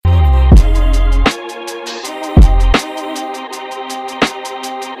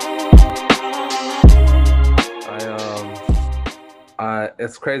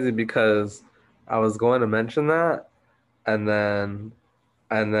it's crazy because I was going to mention that, and then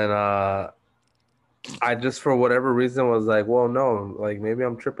I just for whatever reason was like, well, no, like maybe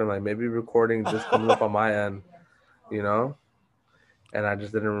I'm tripping, like maybe recording just comes up on my end, you know, and I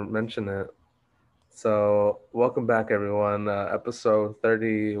just didn't mention it. So welcome back, everyone. Episode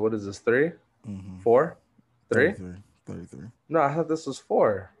 30. What is this? Three, Mm-hmm. four, three? 33. 33. No, I thought this was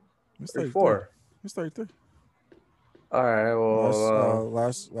four. It's 33. 34. It's 33. All right.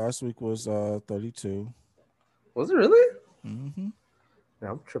 Last Well, last week was 32. was it really? Mm-hmm. Yeah,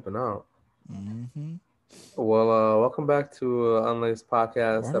 I'm tripping out. Mm-hmm. Well, welcome back to Unlaced Why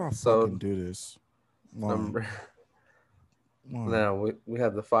Podcast do I fucking episode do this? Why? number. Why? Now we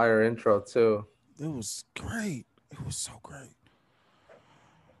have the fire intro too. It was great. It was so great.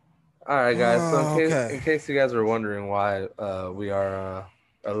 All right, guys. So in case Okay. you guys were wondering why we are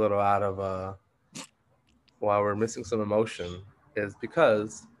a little out of why we're missing some emotion, is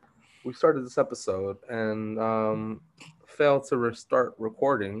because we started this episode and failed to restart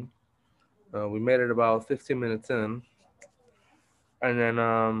recording. We made it about 15 minutes in, and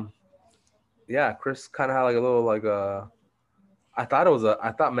then yeah, Chris kind of had like a little like I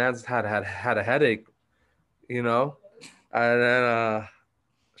thought Mans had a headache, you know, and then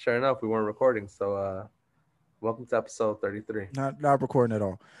sure enough we weren't recording. So welcome to episode 33. Not recording at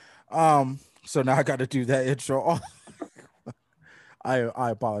all. So now I got to do that intro. I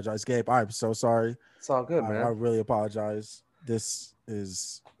apologize, Gabe. I'm so sorry. It's all good, I man. really apologize. This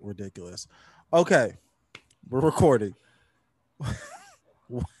is ridiculous. Okay, we're recording.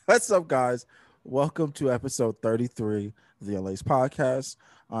 What's up, guys? Welcome to episode 33 of the LA's podcast.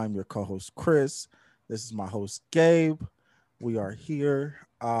 I'm your co-host Chris. This is my host Gabe. We are here.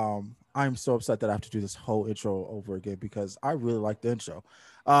 I'm so upset that I have to do this whole intro over again because I really like the intro.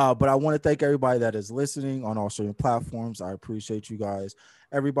 But I want to thank everybody that is listening on all streaming platforms. I appreciate you guys.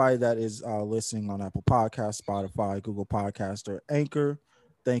 Everybody that is listening on Apple Podcasts, Spotify, Google Podcast, or Anchor.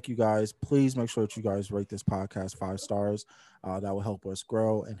 Thank you guys. Please make sure that you guys rate this podcast 5 stars. That will help us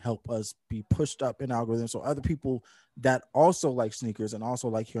grow and help us be pushed up in algorithms so other people that also like sneakers and also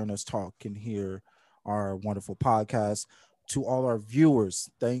like hearing us talk can hear our wonderful podcast. To all our viewers,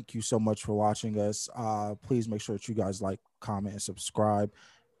 thank you so much for watching us. Please make sure that you guys like, comment, and subscribe.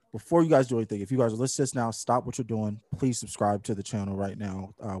 Before you guys do anything, if you guys are listening to this now, stop what you're doing. Please subscribe to the channel right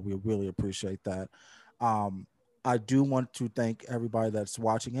now. We really appreciate that. Um, I do want to thank everybody that's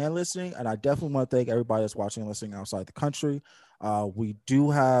watching and listening, and I definitely want to thank everybody that's watching and listening outside the country. We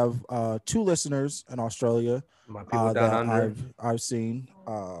do have 2 listeners in Australia My people down that under. I've seen.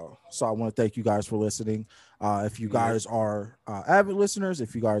 So I want to thank you guys for listening. If you Yep. guys are avid listeners,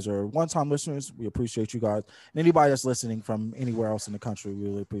 if you guys are one-time listeners, we appreciate you guys. And anybody that's listening from anywhere else in the country, we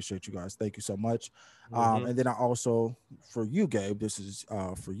really appreciate you guys. Thank you so much. Hmm. And then I also, for you, Gabe, this is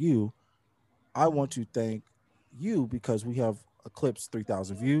for you. I want to thank you because we have eclipsed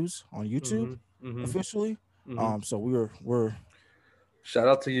 3,000 views on YouTube Hmm. Hmm. officially. Hmm. So we're Shout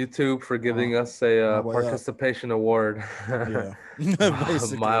out to YouTube for on giving us a our way up. participation award. Yeah,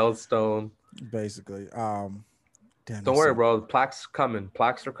 basically, Milestone. basically. Damn, Don't that worry, sucks. bro. Plaques coming.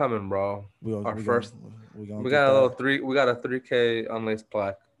 Plaques are coming, bro. We gonna Our we gonna first. we gonna We get got a little that. three. We got a 3K unlaced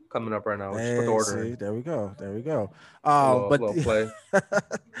plaque coming up right now. We're just about to Hey, order it. see, there we go, there we go. A little But play.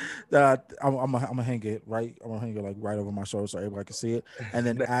 I'm gonna hang it right. I'm gonna hang it like right over my shoulder so everybody can see it. And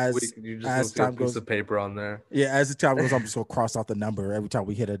then Next week, you're just gonna as see a time piece goes, of paper on there. yeah, as the time goes, I'm just gonna cross out the number every time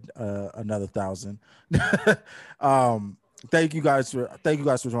we hit another 1,000. um, thank you guys for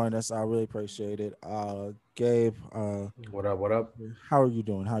joining us. I really appreciate it. Gabe, What up? What up? how are you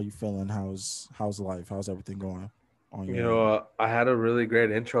doing? How are you feeling? How's life? How's everything going on You your know, end? I had a really great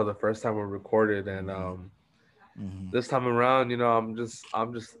intro the first time we recorded, and Hmm. Hmm. this time around, I'm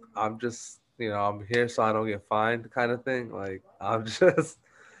here so I don't get fined, kind of thing. Like I'm just,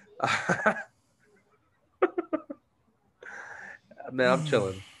 man, I'm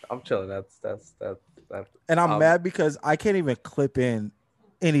chilling. I'm chilling. That's And I'm um, mad because I can't even clip in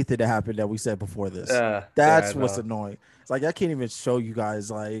anything that happened that we said before this. yeah, I That's what's know. annoying. It's like I can't even show you guys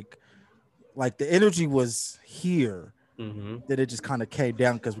like the energy was here, Hmm. that it just kind of came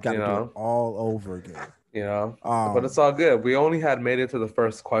down because we got You to do it know, all over again. you know, but it's Um, all good. We only had made it to the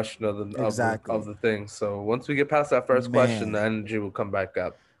first question of exactly, the thing. So once we get past that first question, the man. energy will come back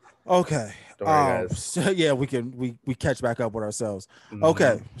up. Okay. Don't worry, guys. So yeah, we catch back up with ourselves. Hmm.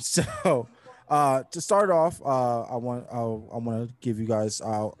 Okay. So to start off, I want to give you guys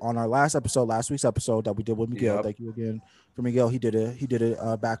on our last week's episode that we did with Miguel. Yep. Thank you again for Miguel. He did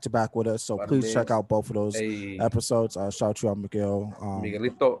it back to back with us. So Pardon please me. check out both of those Hey, episodes. Shout you out, Miguel.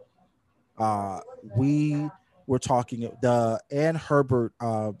 Miguelito. Uh, we we're talking the Ann Herbert,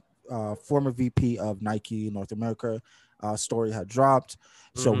 former VP of Nike North America, story had dropped.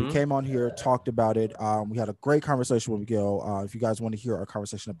 So we Mm-hmm. came on here, talked about it. We had a great conversation with Miguel. If you guys want to hear our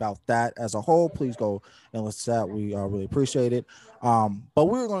conversation about that as a whole, please go and listen to that. We really appreciate it. But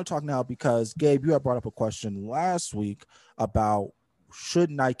we're going to talk now because Gabe, you had brought up a question last week about should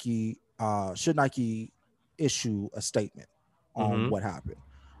Nike issue a statement on Mm-hmm. what happened.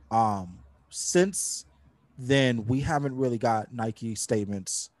 Since then, we haven't really got Nike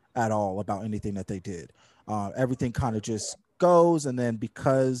statements at all about anything that they did. Everything kind of just goes, and then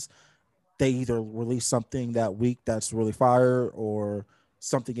because they either release something that week that's really fire or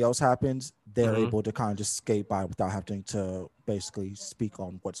something else happens, they're Mm-hmm. able to kind of just skate by without having to basically speak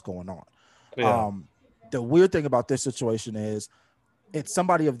on what's going on. Yeah. Um, the weird thing about this situation is it's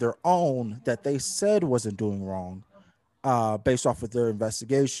somebody of their own that they said wasn't doing wrong, based off of their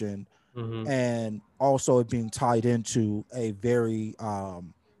investigation, Mm-hmm. and also it being tied into a very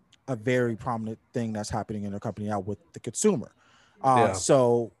prominent thing that's happening in the company now with the consumer. Yeah.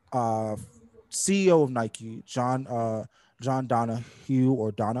 So CEO of Nike, John Donahue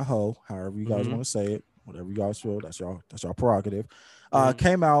or Donahoe, however you guys Mm-hmm. want to say it, whatever you guys feel, that's your prerogative. Mm-hmm.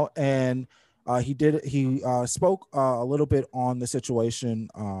 Came out and he spoke a little bit on the situation,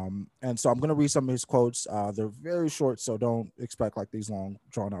 and so I'm going to read some of his quotes. They're very short, so don't expect like these long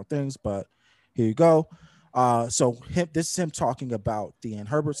drawn out things, but here you go. This is him talking about the Ann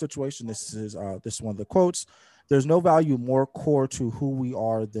Herbert situation. This is one of the quotes. There's no value more core to who we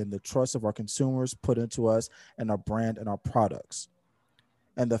are than the trust of our consumers put into us and our brand and our products.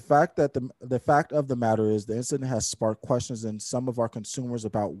 And the fact of the matter is the incident has sparked questions in some of our consumers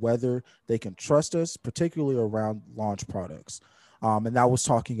about whether they can trust us, particularly around launch products. And that was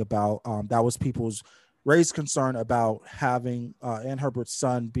talking about that was people's raised concern about having Ann Herbert's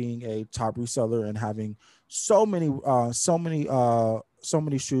son being a top reseller and having so many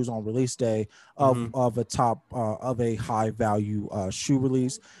shoes on release day Mm-hmm. of a high value shoe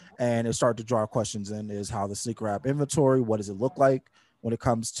release. And it started to draw questions in is how the sneaker app inventory, what does it look like when it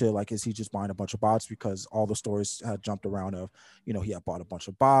comes to like, is he just buying a bunch of bots? Because all the stories had jumped around of, he had bought a bunch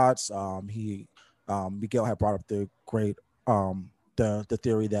of bots. Miguel had brought up the great, the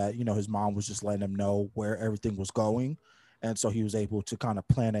theory that, his mom was just letting him know where everything was going. And so he was able to kind of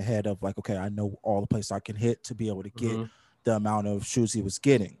plan ahead of like, okay, I know all the places I can hit to be able to get Mm-hmm. the amount of shoes he was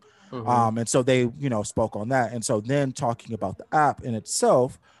getting. Mm-hmm. And so they, spoke on that. And so then talking about the app in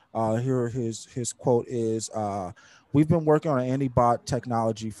itself, here his quote is, we've been working on anti-bot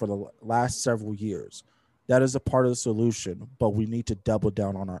technology for the last several years. That is a part of the solution, but we need to double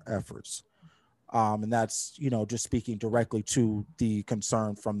down on our efforts. And that's, just speaking directly to the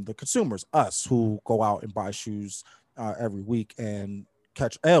concern from the consumers, us who go out and buy shoes every week and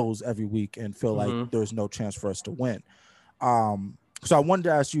catch L's every week and feel like Mm-hmm. there's no chance for us to win. So I wanted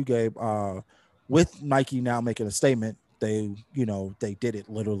to ask you, Gabe, with Nike now making a statement, they did it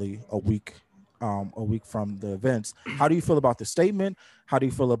literally a week from the events. How do you feel about the statement? How do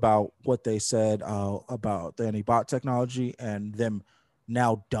you feel about what they said about the anti-bot technology and them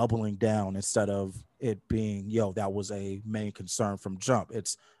now doubling down instead of it being, that was a main concern from jump.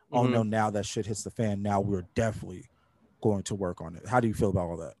 It's, oh no, Mm-hmm. now that shit hits the fan. Now we're definitely going to work on it. How do you feel about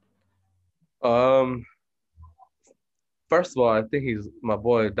all that? Um, First of all, I think he's my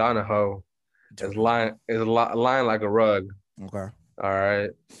boy Donahoe is lying like a rug. Okay. All right.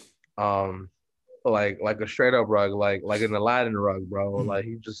 Um, like a straight up rug, like an Aladdin rug, bro. Mhm. Like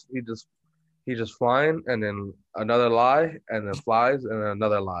he just flying and then another lie and then flies and then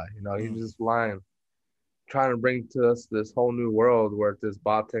another lie. He's Mhm. just flying, trying to bring to us this whole new world where it's this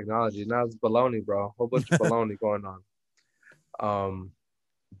bot technology. Now it's baloney, bro. Whole bunch of baloney going on. Um,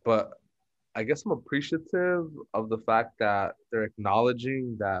 but I guess I'm appreciative of the fact that they're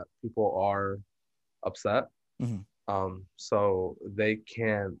acknowledging that people are upset. Mhm. So you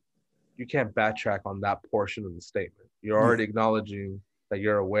can't backtrack on that portion of the statement. You're Yeah. already acknowledging that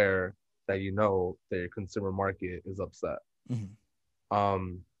you're aware that that your consumer market is upset. Mhm.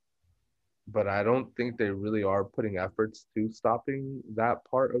 Um, but I don't think they really are putting efforts to stopping that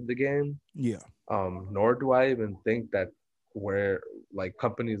part of the game. Yeah. Nor do I even think that where like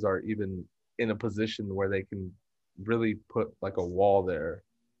companies are even in a position where they can really put like a wall there,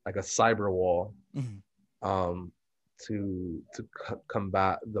 like a cyber wall, Mhm. um, to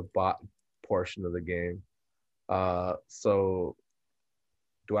combat the bot portion of the game. So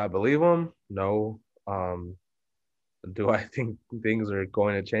do I believe them? No. Um, do I think things are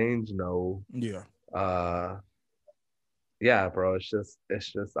going to change? No. Yeah. Uh, yeah, bro. It's just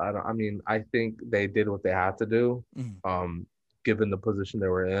I don't. I mean, I think they did what they had to do, Mhm. um, given the position they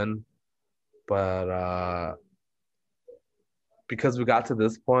were in. But because we got to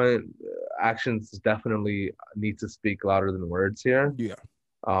this point, actions definitely need to speak louder than words here. Yeah.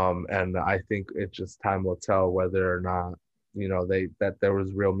 And I think it just time will tell whether or not, that there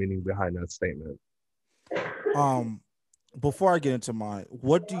was real meaning behind that statement. Um, before I get into mine,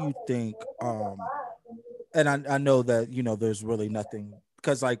 what do you think? And I know that there's really nothing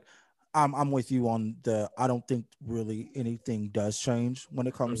because like I'm with you on I don't think really anything does change when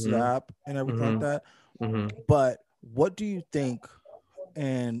it comes to the Mm-hmm. app and everything like Mm-hmm. that. Mm-hmm. But what do you think?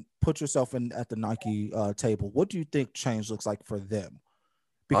 And put yourself in at the Nike table. What do you think change looks like for them?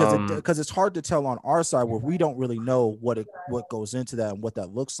 Because it's hard to tell on our side where we don't really know what goes into that and what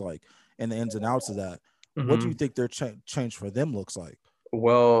that looks like and the ins and outs of that. What do Mm-hmm. you think their change for them looks like?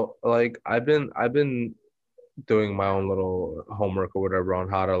 Well, like I've been doing my own little homework or whatever on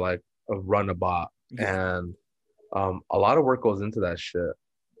how to like run a bot, Yeah. and a lot of work goes into that shit.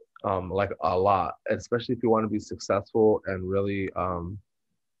 Like a lot, especially if you want to be successful and really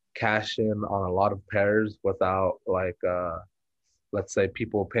cash in on a lot of pairs without like let's say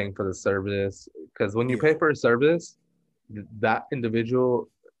people paying for the service. Because when you Yeah. pay for a service, that individual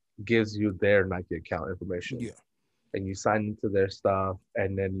gives you their Nike account information, Yeah. and you sign into their stuff,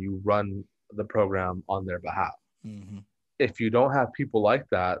 and then you run the program on their behalf. Mm-hmm. If you don't have people like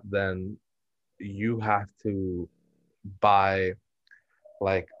that, then you have to buy,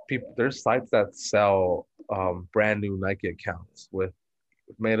 like, people. There's sites that sell brand new Nike accounts with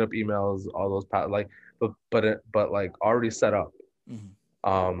made up emails, all those like, but like already set up.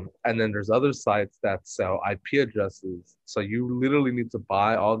 Mm-hmm. And then there's other sites that sell IP addresses. So you literally need to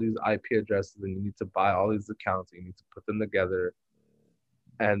buy all these IP addresses, and you need to buy all these accounts, and you need to put them together,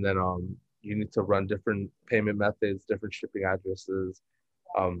 and then you need to run different payment methods, different shipping addresses.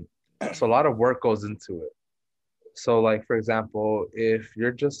 Um, so a lot of work goes into it. So like, for example, if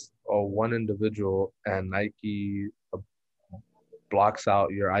you're just a one individual and Nike blocks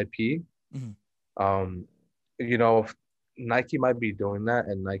out your IP, Mm-hmm. um, you know, Nike might be doing that,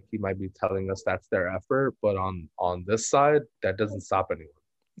 and Nike might be telling us that's their effort, but on this side, that doesn't stop anyone.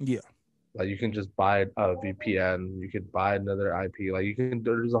 Yeah. Like, you can just buy a VPN, you could buy another IP, like, you can.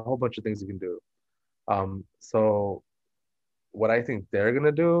 There's a whole bunch of things you can do. So what I think they're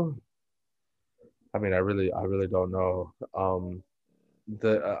gonna do, I mean, I really don't know.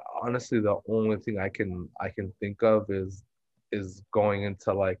 The Honestly, the only thing I can think of is going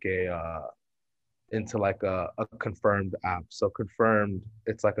into like a confirmed app. So confirmed,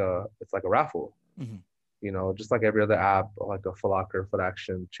 it's like a raffle, Mm-hmm. just like every other app, like a Foot Locker, Foot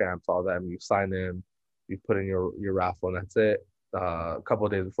Action, Champs, all that. And you sign in, you put in your raffle, and that's it. A couple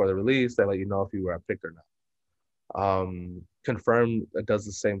of days before the release, they let you know if you were picked or not. Confirmed does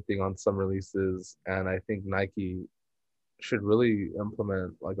the same thing on some releases, and I think Nike should really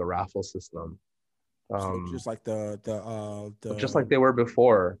implement like a raffle system, So um, just like just the like they were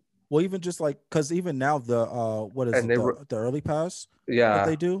before. well, even just like because even now the what is And it the early pass that yeah,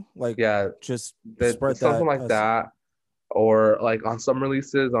 they do like yeah, just that spread something that like as that. Or like on some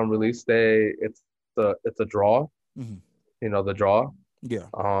releases, on release day, it's a draw, mhm. the draw. Yeah.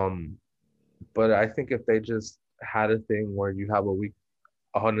 Um, but I think if they just had a thing where you have a week,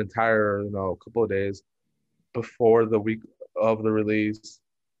 an entire, couple of days before the week of the release,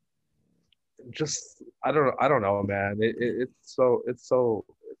 just I don't know, man. It's so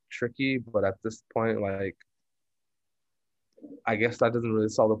tricky, but at this point, like, I guess that doesn't really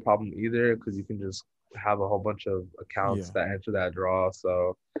solve the problem either, because you can just have a whole bunch of accounts Yeah. that enter that draw.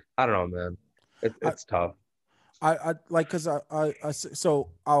 So I don't know, man. I It's tough. I like because so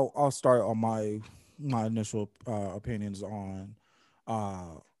I'll start on my initial opinions on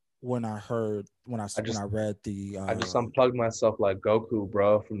uh when I heard I when just I read the I just unplugged myself like Goku,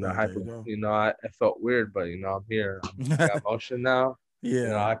 bro, from the there hyper. you go. It felt weird, but I'm here. I got motion now.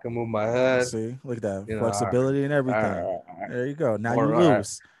 Yeah. I can move my head. See, look at that All right, flexibility and all right, everything. all right. There you go. Now you More, all right.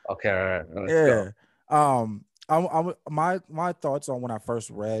 loose. Okay, all right, let's go. Yeah. My thoughts on when I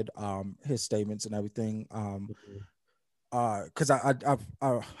first read his statements and everything. Because I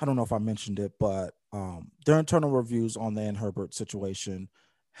don't know if I mentioned it, but their internal reviews on the Ann Herbert situation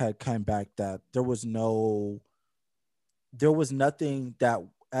had came back that there was nothing that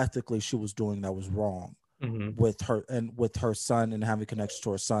ethically she was doing that was wrong Mm-hmm. with her and with her son and having connection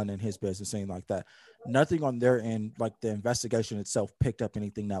to her son and his business, anything like that. Nothing on their end, like the investigation itself, picked up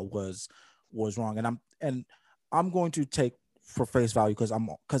anything that was wrong. And I'm going to take for face value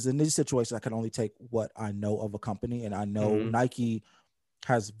because in these situations I can only take what I know of a company, and I know Mm-hmm. Nike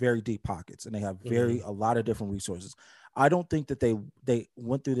has very deep pockets and they have Mm-hmm. a lot of different resources. I don't think that they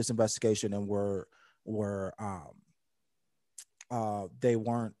went through this investigation and were they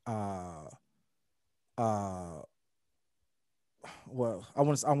weren't uh well, I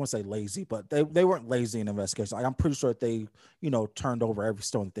want to say lazy, but they weren't lazy in investigation. Like, I'm pretty sure that they, turned over every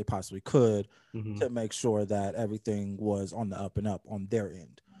stone that they possibly could Mm-hmm. to make sure that everything was on the up and up on their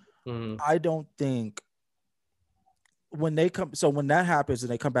end. Mm-hmm. I don't think when that happens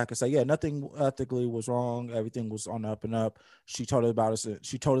and they come back and say, yeah, nothing ethically was wrong, everything was on the up and up. She told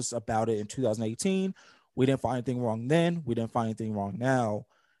us about it in 2018. We didn't find anything wrong then, we didn't find anything wrong now.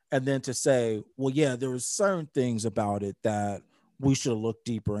 And then to say, well, yeah, there was certain things about it that we should look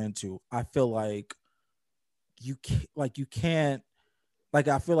deeper into. I feel like you can't, like,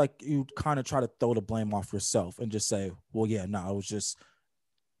 I feel like you kind of try to throw the blame off yourself and just say, well, yeah, no, it was just,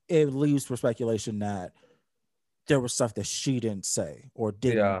 it leaves for speculation that there was stuff that she didn't say or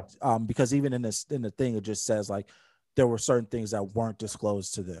didn't, Yeah. because even in the thing, it just says like there were certain things that weren't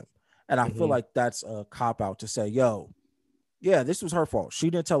disclosed to them. And I feel Mm-hmm. like that's a cop out to say, yo, yeah, this was her fault, she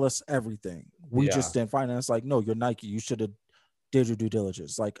didn't tell us everything, we Yeah. just didn't find it. And it's like, no, you're Nike, you should have did your due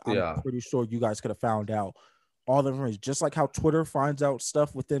diligence. Like, I'm Yeah. pretty sure you guys could have found out all the information, just like how Twitter finds out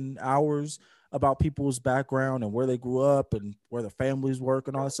stuff within hours about people's background and where they grew up and where their families work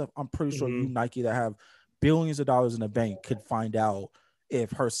and all that stuff. I'm pretty sure you, Mm-hmm. Nike, that have billions of dollars in the bank, could find out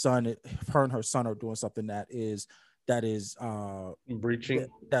if her and her son are doing something that is Breaching.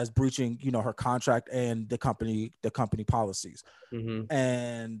 that's breaching, her contract and the company policies. Mm-hmm.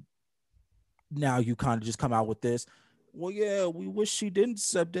 And now you kind of just come out with this, well, yeah, we wish she didn't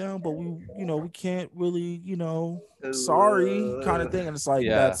step down, but we can't really, sorry, kind of thing. And it's like,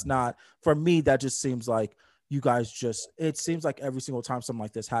 Yeah. that's not, for me, that just seems like you guys just, it seems like every single time something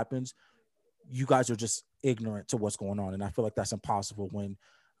like this happens, you guys are just ignorant to what's going on. And I feel like that's impossible when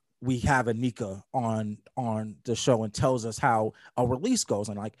we have Anika on the show and tells us how a release goes.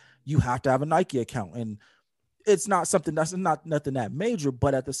 And like, you have to have a Nike account. And it's not something that's not nothing that major,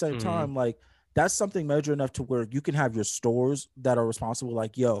 but at the same Mm-hmm. time, like, that's something major enough to where you can have your stores that are responsible.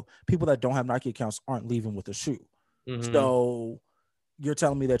 Like, yo, people that don't have Nike accounts aren't leaving with a shoe. Mm-hmm. So you're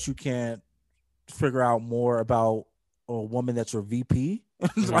telling me that you can't figure out more about a woman that's your VP?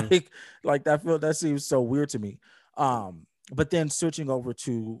 Mm-hmm. like that seems so weird to me. But then switching over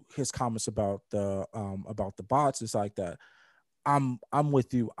to his comments about the bots, it's like that. I'm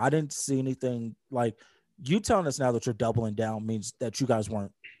with you. I didn't see anything like, you telling us now that you're doubling down means that you guys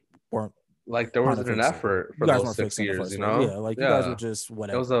weren't Like there trying to wasn't an fix it. effort You for guys those weren't six fixing it in the years, first you place. Yeah, know? like, you guys were Yeah. just It was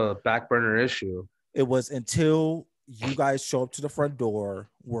whatever. a back burner issue It was until you guys show up to the front door,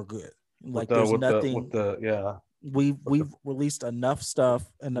 we're good. with Like, the there's with the with nothing. the yeah with the We've released enough stuff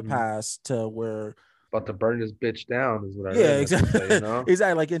in the mhm. past to where, About to burn this bitch down is what I yeah, really meant to exactly. say, you know?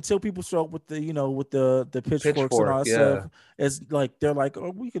 Exactly. Like, until people show up with the pitchforks and all Pitchfork, that yeah. stuff, it's like they're like, oh,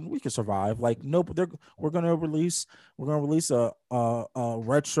 we can survive. Like, nope, we're gonna release a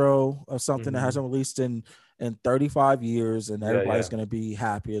retro of something that Mm-hmm. hasn't released in 35 years, and Yeah, everybody's yeah. gonna be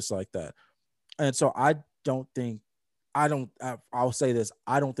happy. It's like that. And so don't think I don't. I'll say this: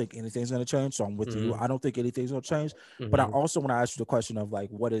 I don't think anything's going to change. So I'm with you. Mm-hmm. I don't think anything's going to change. But I Mm-hmm. also want to ask you the question of, like,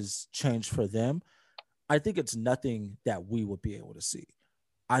 what has changed for them. I think it's nothing that we would be able to see.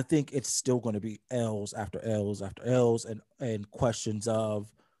 I think it's still going to be L's after L's after L's, and questions of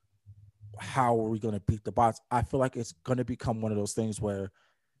how are we going to beat the bots. I feel like it's going to become one of those things where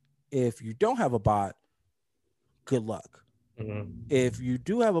if you don't have a bot, good luck. Mm-hmm. If you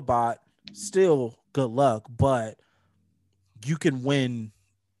do have a bot, still good luck, but you can win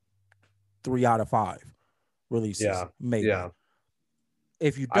 3 out of 5 releases, Yeah. maybe. Yeah.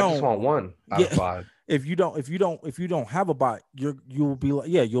 If you I just don't, want one out of yeah, five. if you don't have a bot, you'll be like,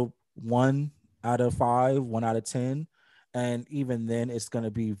 yeah, you'll 1 out of 5, 1 out of 10. And even then, it's gonna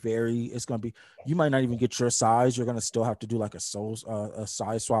be, you might not even get your size. You're gonna still have to do like a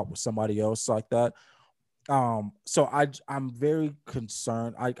size swap with somebody else like that. So I'm very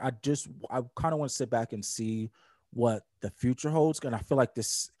concerned. I kind of want to sit back and see what the future holds. And I feel like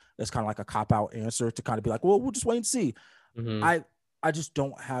this is kind of like a cop out answer to kind of be like, well, we'll just wait and see. Mm-hmm. I just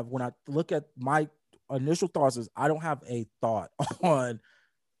don't have, when I look at my initial thoughts, is I don't have a thought on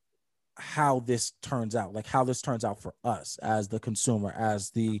how this turns out, like how this turns out for us as the consumer, as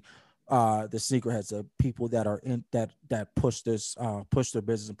the sneakerheads, the people that are in that push their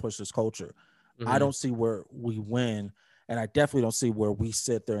business and push this culture. I Mm-hmm. don't see where we win, and I definitely don't see where we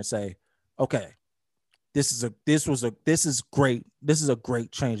sit there and say, okay, this is great. This is a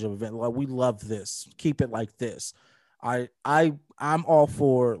great change of event. Like, we love this. Keep it like this. I'm all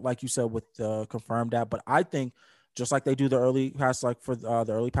for, like you said, with the confirmed app, but I think just like they do the early pass, like for the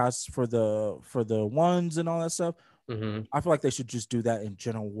early pass for the ones and all that stuff, Mm-hmm. I feel like they should just do that in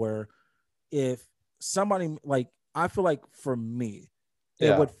general. Where if somebody, like, I feel like for me, it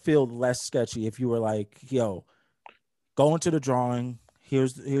Yeah. would feel less sketchy if you were like, yo, go into the drawing.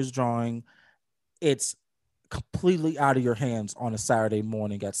 Here's drawing. It's completely out of your hands on a Saturday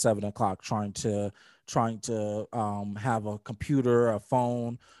morning at 7 o'clock, trying to have a computer, a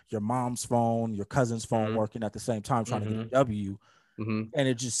phone, your mom's phone, your cousin's phone working at the same time, trying to get a W. And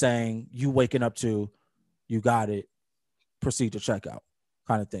it's just saying you waking up to, you got it, proceed to checkout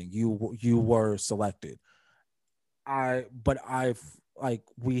kind of thing. You were selected. We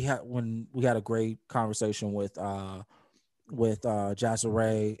had a great conversation with Jazza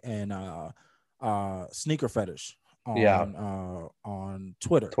Ray and Sneaker Fetish on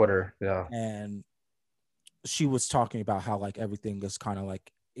Twitter. Yeah. And she was talking about how like everything is kind of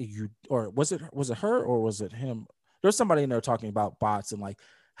like or was it her or was it him? There's somebody in there talking about bots and like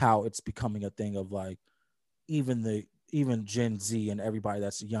how it's becoming a thing of like even Gen Z and everybody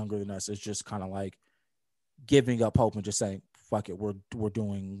that's younger than us is just kind of like giving up hope and just saying, fuck it, we're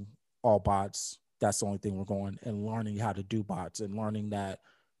doing all bots. That's the only thing we're going, and learning how to do bots and learning that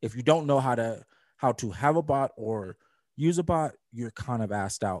if you don't know how to have a bot or use a bot, you're kind of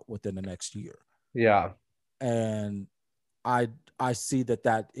asked out within the next year. Yeah. And I see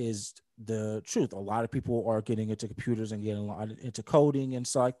that is the truth. A lot of people are getting into computers and getting a lot into coding and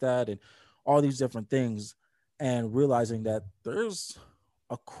stuff like that, and all these different things, and realizing that there's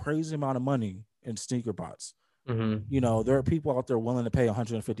a crazy amount of money in sneaker bots. You know, there are people out there willing to pay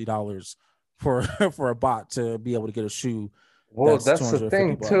 $150 for a bot to be able to get a shoe. Well, that's the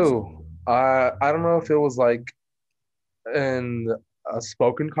thing too. I don't know if it was like in a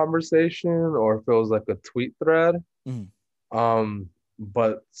spoken conversation or if it was like a tweet thread.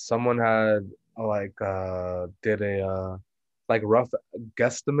 But someone had like did a like rough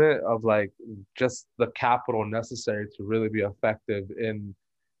guesstimate of like just the capital necessary to really be effective in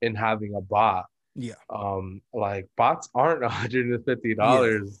having a bot. Yeah. Like bots aren't $150.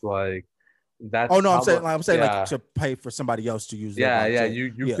 Yeah. Like that's I'm saying like to pay for somebody else to use their bot. Yeah.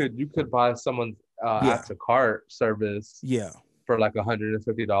 You could buy someone's add to cart service for like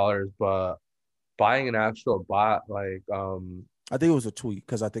 $150, but buying an actual bot, like I think it was a tweet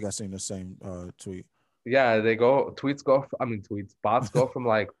because I think I seen the same tweet. Yeah, bots go from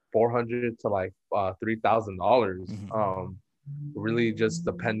like $400 to like $3,000. Really just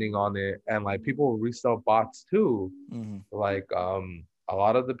depending on it. And like people resell bots too. Like a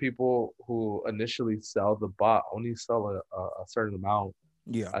lot of the people who initially sell the bot only sell a certain amount.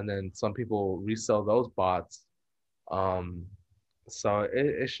 Yeah. And then some people resell those bots. So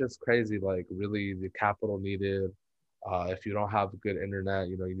it's just crazy, like really the capital needed. If you don't have good internet,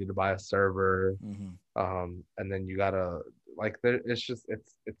 you know, you need to buy a server. And then you gotta like it's just it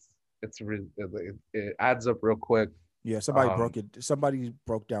adds up real quick. Yeah, somebody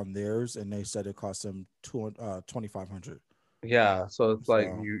broke down theirs and they said it cost them $2,500. Yeah, so it's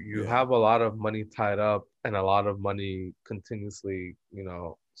like you have a lot of money tied up and a lot of money continuously, you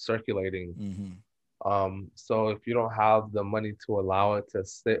know, circulating. So if you don't have the money to allow it to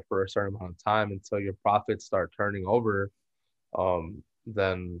sit for a certain amount of time until your profits start turning over,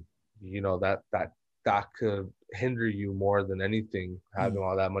 then you know that could hinder you more than anything, having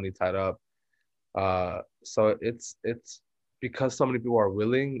all that money tied up. So it's because so many people are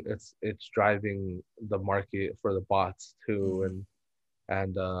willing, it's driving the market for the bots too.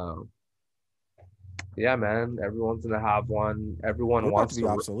 And yeah, man, everyone's gonna have one. Everyone wants to be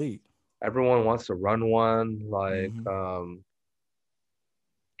obsolete. Everyone wants to run one. Like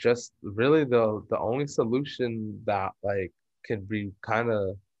just really the only solution that like can be kind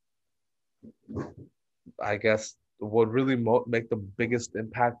of, I guess, would really make the biggest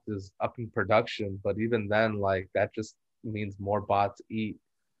impact is upping production. But even then, like that just means more bots eat.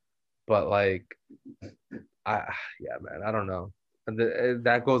 But like, yeah, man, I don't know. And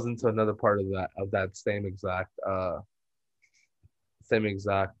that goes into another part of that same exact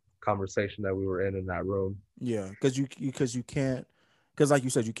conversation that we were in that room. Yeah, because you can't, because like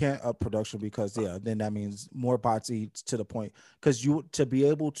you said, you can't up production because then that means more bots eat to the point, because to be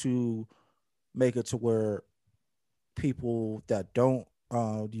able to make it to where people that don't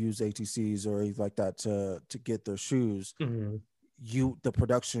use ATCs or anything like that to get their shoes, the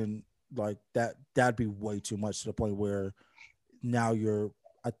production like that'd be way too much, to the point where now you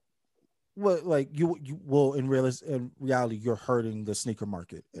will in reality you're hurting the sneaker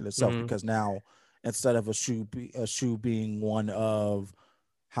market in itself, because now instead of a shoe being one of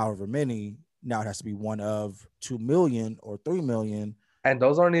however many, now it has to be one of 2 million or 3 million. And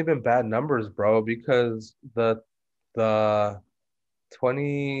those aren't even bad numbers, bro, because the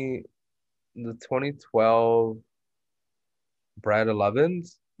 2012 Brad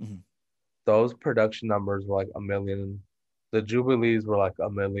 11s, those production numbers were like 1 million. The Jubilees were like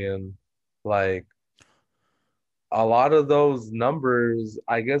 1 million. Like a lot of those numbers,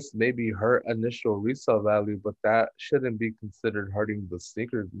 I guess, maybe hurt initial resale value, but that shouldn't be considered hurting the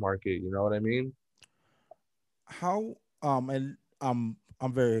sneaker market. You know what I mean? How and I'm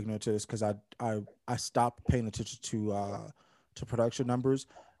very ignorant to this because I stopped paying attention to production numbers.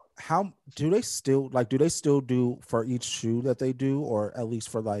 How do they still like do they still do for each shoe that they do, or at least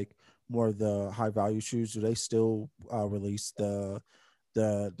for like more of the high value shoes, do they still release the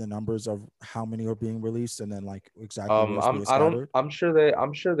numbers of how many are being released and then like exactly where it's being I don't. scattered?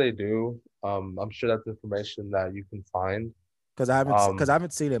 I'm sure they do. I'm sure that's information that you can find. Because I Um,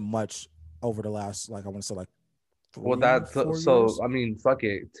 haven't seen it much over the last like I want to say like well, three, that four so years. I mean, fuck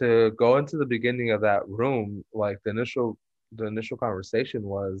it. To go into the beginning of that room, like the initial conversation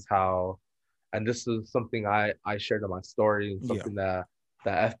was how, and this is something I shared in my story and Yeah. something that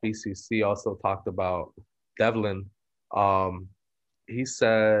FBCC also talked about. Devlin, um, he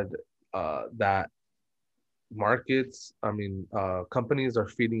said that companies are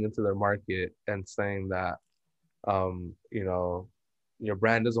feeding into their market and saying that you know, your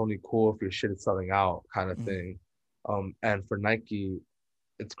brand is only cool if your shit is selling out, kind of Mhm. thing. And for Nike,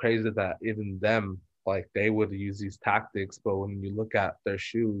 it's crazy that even them, like they would use these tactics, but when you look at their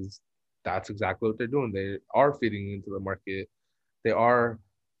shoes, that's exactly what they're doing. They are feeding into the market. They are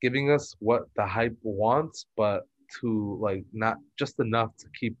giving us what the hype wants, but to like not just enough to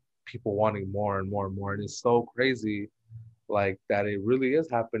keep people wanting more and more and more. And it's so crazy like that it really is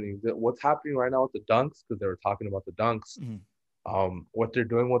happening. That what's happening right now with the dunks, because they were talking about the dunks. Mhm. What they're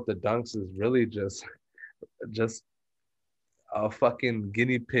doing with the dunks is really just a fucking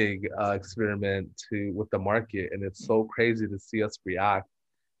guinea pig experiment to with the market, and it's so crazy to see us react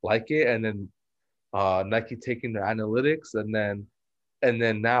like it, and then Nike taking their analytics, and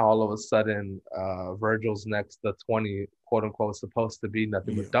then now all of a sudden, Virgil's next the 20 quote unquote supposed to be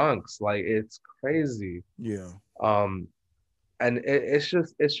nothing but Yeah. dunks. Like it's crazy. Yeah. Um, and it's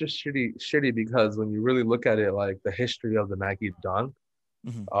just shitty because when you really look at it, like the history of the Nike Dunk,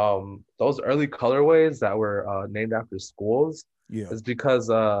 Mhm. those early colorways that were named after schools Yeah. is because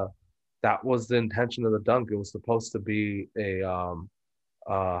that was the intention of the dunk. It was supposed to be a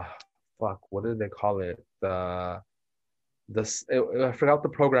uh fuck, what did they call it? I forgot what the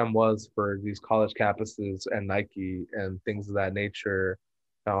program was for these college campuses and Nike and things of that nature.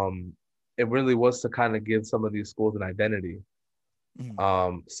 Um, it really was to kind of give some of these schools an identity.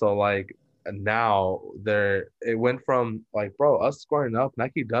 Mhm. So like now it went from like, bro, us growing up,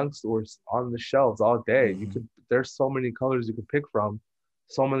 Nike Dunks were on the shelves all day. Mhm. There's so many colors you could pick from,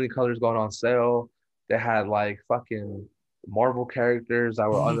 so many colors going on sale. They had like fucking Marvel characters that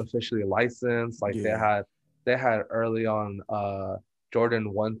were Mhm. unofficially licensed. Like Yeah. they had early on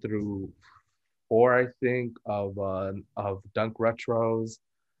Jordan 1 through 4, I think, of Dunk retros.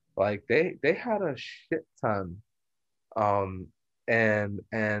 Like they had a shit ton. um and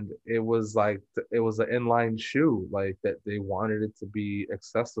it was like it was an inline shoe, like that they wanted it to be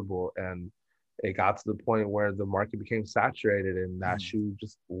accessible, and it got to the point where the market became saturated and that Mhm. shoe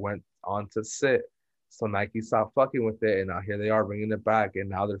just went on to sit. So Nike stopped fucking with it, and now here they are bringing it back, and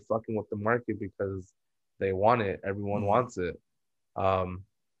now they're fucking with the market because they want it, everyone Mhm. wants it. um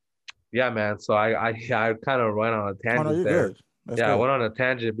yeah, man, so yeah, I kind of went on a Oh no, tangent you're there. good. That's Yeah, I good. went on a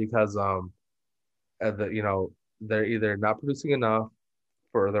tangent because they're either not producing enough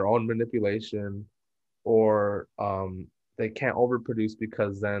for their own manipulation, or they can't overproduce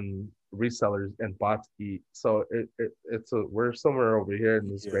because then resellers and bots eat. So we're somewhere over here in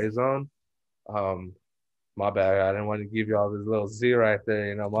this Yeah. gray zone. Um, my bad. I didn't want to give you all this little Z right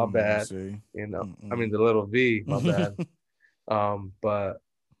there. My bad. See. I mean Mm-mm. the little V. My bad. But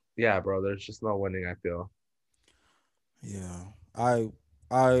yeah, bro. There's just no winning, I feel. Yeah. I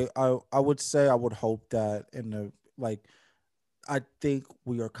I would say I would hope that in the like I think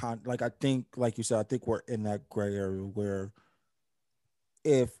we are like I think like you said I think we're in that gray area where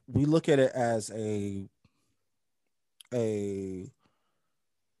if we look at it a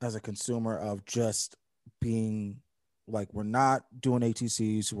as a consumer of just being like we're not doing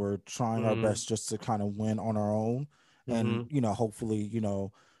ATCs, we're trying our Mm-hmm. best just to kind of win on our own and Mm-hmm. hopefully,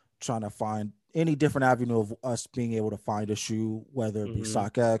 trying to find any different avenue of us being able to find a shoe, whether it be Mm-hmm.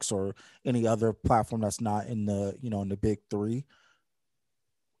 StockX or any other platform that's not in the, in the big three.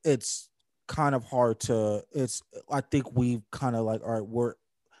 It's kind of hard to it's I think we've kind of like all right, we're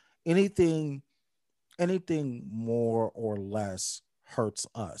anything anything more or less hurts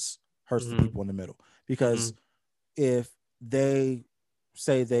the Mm-hmm. people in the middle because Mm-hmm. if they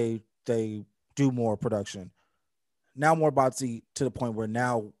say they do more production now more bots eat to the point where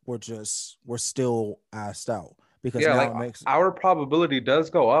now we're still asked out because Yeah, now like it makes our probability does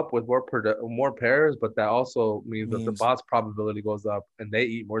go up with more pairs, but that also means that the means bot's probability goes up and they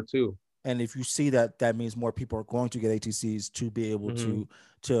eat more too. and if you see that, that means more people are going to get ATCs to be able Hmm.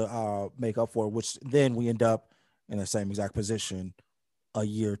 to make up for it, which then we end up in the same exact position a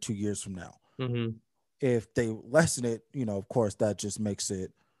year, 2 years from now. Hmm. If they lessen it, of course, that just makes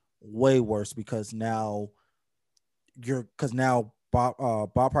it way worse because now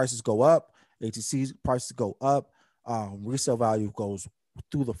bot prices go up, ATC prices go up, resale value goes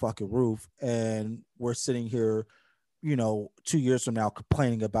through the fucking roof, and we're sitting here, 2 years from now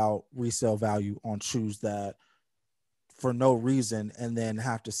complaining about resale value on shoes that for no reason, and then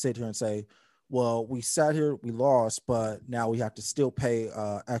have to sit here and say, well, we sat here, we lost, but now we have to still pay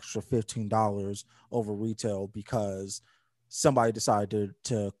extra $15 over retail because somebody decided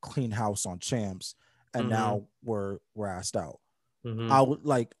to clean house on champs, and Hmm. now we're asked out. Hmm.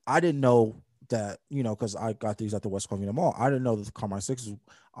 I didn't know that, because I got these at the West Covina Mall. I didn't know that the Carmine Sixes.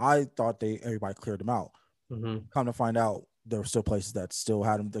 I thought everybody cleared them out. Hmm. Come to find out, there were still places that still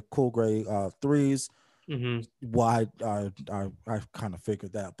had them. The cool gray threes. Hmm. Why I kind of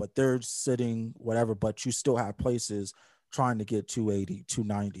figured that, but they're sitting whatever. But you still have places trying to get 280,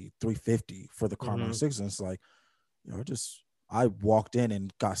 290, 350 for the Carmine Hmm. Sixes. And it's like, I walked in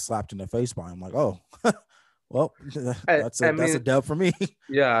and got slapped in the face by him. Like, oh, well, that's I a mean, dub for me.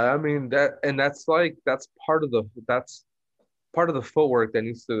 yeah, I mean that's part of the footwork that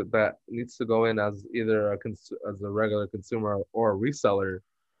needs to go in as either as a regular consumer or a reseller.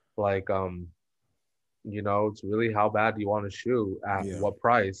 Like it's really how bad do you want to shoe at Yeah. what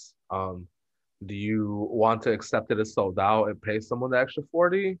price? Do you want to accept it as sold out and pay someone the extra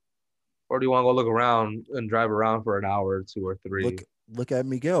 40? Or do you want to go look around and drive around for an hour or two or three? Look at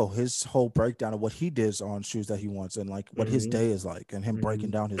Miguel, his whole breakdown of what he does on shoes that he wants and like what his Hmm. day is like, and him breaking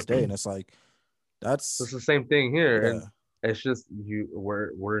Hmm. down his day. And it's like, It's that's, the same thing here. And yeah. it's just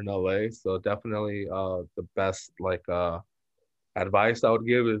we're in LA, so definitely the best like advice I would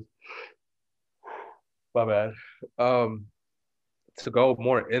give is my bad. Um to go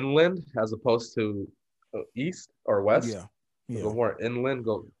more inland as opposed to east or west. Yeah. To go Yeah. more inland,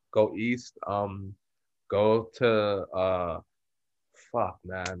 go east. Go to fuck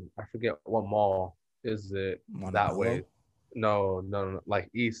man, I forget what mall is it that way. Montebello. No, no, no, like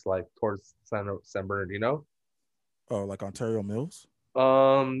east, like towards San Bernardino. Oh, like Ontario Mills.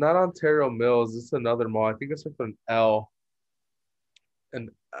 Not Ontario Mills. It's another mall. I think it's with an L. And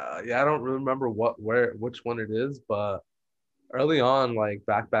yeah, I don't remember which one it is, but early on, like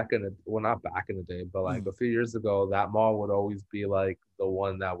back in the well, not back in the day, but like a Mm, few years ago, that mall would always be like the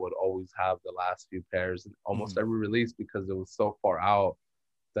one that would always have the last few pairs in almost mm, every release because it was so far out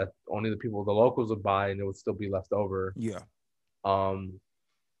that only the locals would buy and it would still be left over. yeah. Um,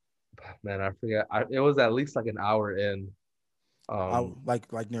 man, I forget. It was at least like an hour in. I Um,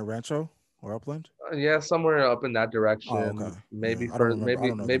 like near Rancho or Upland. yeah, somewhere up in that Oh, okay. direction. Yeah, Maybe I don't for remember. I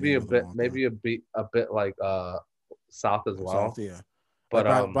don't know the name of the mall there. a bit like south as South, well. yeah.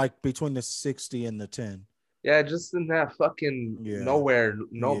 But Like between the 60 and the 10. yeah, just in that fucking Yeah. nowhere,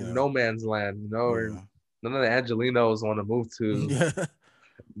 Yeah. no man's land, Yeah. none of the Angelinos want to move to. Yeah.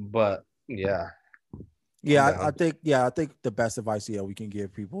 But yeah, I'm Yeah, down. I think the best advice we can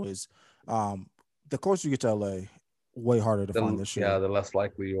give people is um the closer you get to LA, way harder to find this shit. The less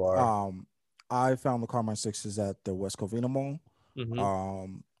likely you are. Um I found the Carmine Sixes at the West Covina Mall. Hmm.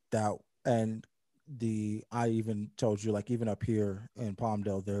 Um that and the I even told you, like, even up here in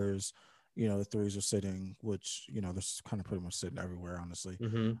Palmdale, there's the threes are sitting, which they're kind of pretty much sitting everywhere, honestly.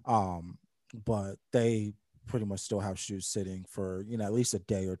 Hmm. Um but they pretty much still have shoes sitting for at least a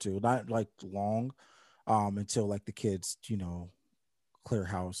day or two, not like long, until like the kids clear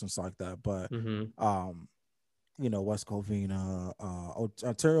house and stuff like that. But Hmm. um West Covina,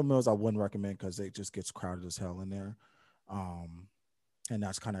 Ontario Mills, I wouldn't recommend because it just gets crowded as hell in there. Um, and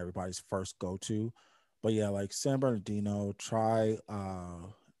that's kind of everybody's first go to. But yeah, like San Bernardino, try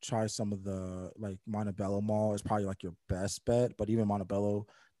some of the, like, Montebello Mall is probably like your best bet. But even Montebello,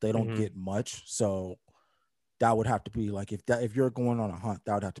 they don't Hmm. get much. So that would have to be like, if you're going on a hunt,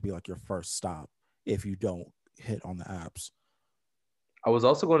 that would have to be like your first stop if you don't hit on the apps. I was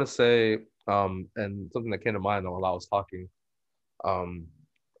also going to say, and something that came to mind while I was talking, um,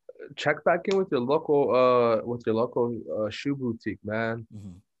 check back in with your local shoe boutique, man,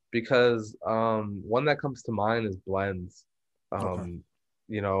 Mm-hmm. because one that comes to mind is Blends. Okay. Um,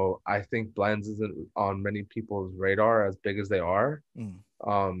 I think Blends isn't on many people's radar as big as they are.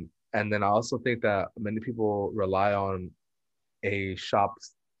 Mm. And then I also think that many people rely on a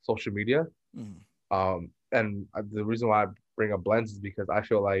shop's social media. Mm. And the reason why I bring up Blends is because I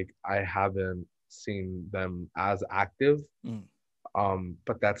feel like I haven't seen them as active. Mm.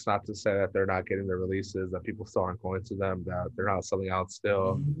 But that's not to say that they're not getting their releases, that people still aren't going to them, that they're not selling out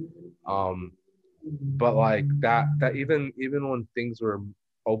still. Um, but like that even when things were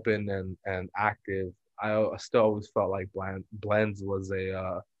open and active, I still always felt like Blends was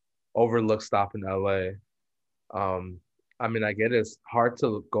a overlooked stop in LA. Um, I mean, I get it's hard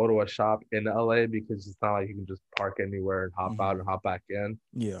to go to a shop in LA because it's not like you can just park anywhere and hop out Mm-hmm. and hop back in.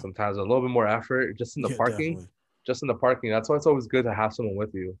 Yeah. Sometimes a little bit more effort just in the Yeah, parking. definitely. Just in the parking. That's why it's always good to have someone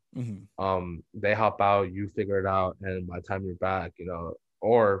with you. Mm-hmm. They hop out, you figure it out, and by the time you're back,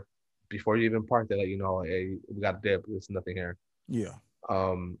 or before you even park, they let you know, hey, we got a dip. There's nothing here. Yeah.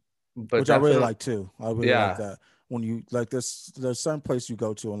 Um, but Which I really definitely, like too. I really like yeah, that. When you like this, there's certain place you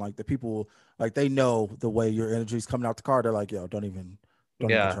go to, and like the people, like they know the way your energy's coming out the car. They're like, yo, don't even get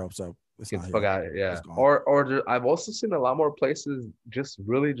yeah, your hopes up. It's get not the fuck here. out of it, It's yeah. gone. Or I've also seen a lot more places just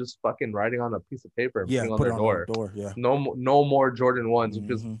really just fucking writing on a piece of paper and Yeah, putting on put it their on the door. door. Yeah. No more Jordan ones, which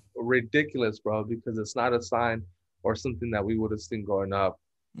is Mm-hmm. ridiculous, bro, because it's not a sign or something that we would have seen growing up.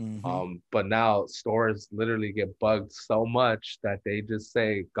 Mm-hmm. But now stores literally get bugged so much that they just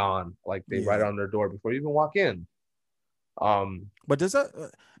say gone, like they write it Yeah. on their door before you even walk in. Um, But does that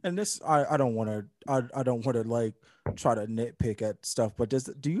and this I don't want to I don't want to like try to nitpick at stuff, but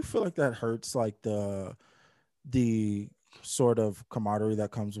do you feel like that hurts like the sort of camaraderie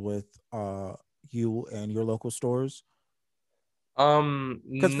that comes with you and your local stores?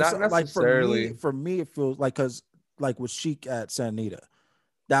 Because not like necessarily. for me it feels like because like with Chic at Santa Anita,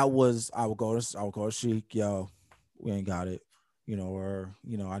 that was I would go to Chic, yo, we ain't got it, or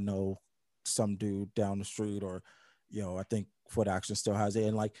I know some dude down the street, or I think Foot Action still has it,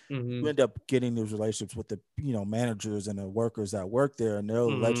 and like you Mm-hmm. end up getting these relationships with the managers and the workers that work there, and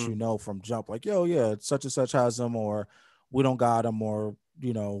they'll let Mm-hmm. you know from jump, like, yo, yeah, such and such has them, or we don't got them, or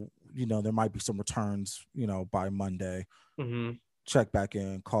there might be some returns, by Monday, Mm-hmm. check back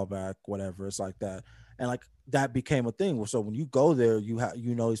in, call back, whatever. It's like that. And like that became a thing. So when you go there, you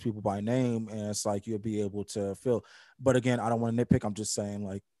know these people by name, and it's like you'll be able to feel. But again, I don't want to nitpick. I'm just saying,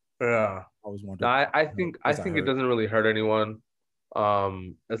 like, Yeah. I always No, wondered, I does that think it hurt? doesn't really hurt anyone.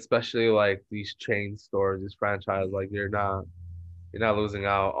 Especially like these chain stores, these franchise, like you're not losing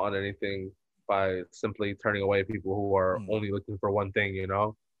out on anything by simply turning away people who are Mm, only looking for one thing.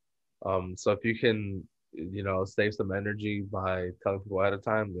 So if you can, save some energy by telling people ahead of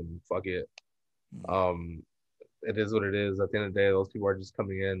time, then fuck it. mm, Um, it is what it is. At the end of the day, those people are just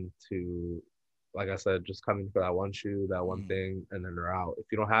coming in to, like I said, just coming for that one shoe, that one mm. thing, and then they're out. If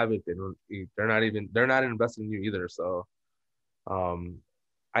you don't have it, they're not investing in you either. So, um,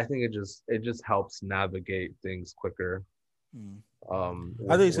 I think it just helps navigate things quicker. Mm. I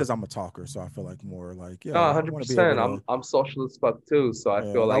With think it's with because I'm a talker, so I feel like more like, no, I want to be able 100%. I'm to. I'm socialist fuck too, so I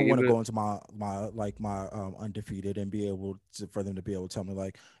feel I like want to even go into my undefeated and be able to for them to be able to tell me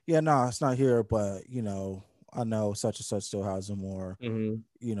like, yeah, no, it's not here, but I know such and such still has them, or hmm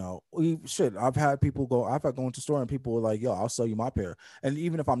we shit. I've had going to store and people were like, yo, I'll sell you my pair. And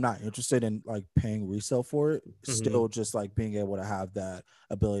even if I'm not interested in like paying resale for it, hmm still just like being able to have that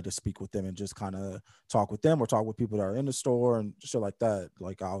ability to speak with them and just kind of talk with them or talk with people that are in the store and shit like that.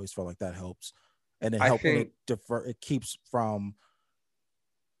 Like I always feel like that helps. And I it think it keeps from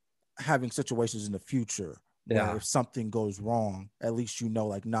having situations in the future where yeah. if something goes wrong, at least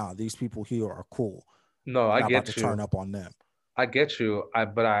like, nah, these people here are cool. No, I'm I not about to get turn you. up on them. I get you.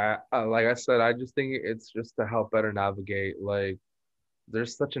 But like I said, I just think it's just to help better navigate. Like,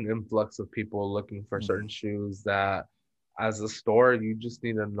 there's such an influx of people looking for certain Mm, shoes that, as a store, you just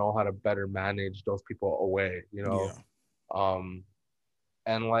need to know how to better manage those people away. yeah. Um,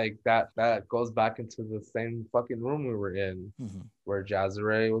 and like that goes back into the same fucking room we were in, Hmm. where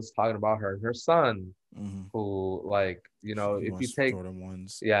Jazare was talking about her and her son, Hmm. who, like, He if you wants take, Jordan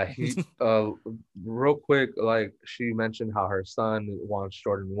ones. yeah, real quick, like she mentioned how her son wants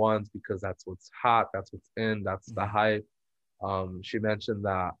Jordan ones because that's what's hot, that's what's in, that's the Hmm. hype. She mentioned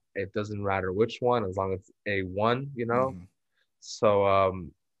that it doesn't matter which one as long as it's A1. Hmm. So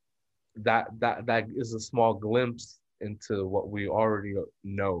that is a small glimpse into what we already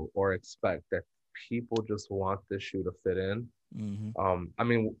know or expect, that people just want this shoe to fit in. Hmm. I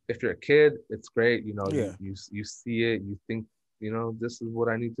mean, if you're a kid, it's great. You Yeah, you see it, you think, this is what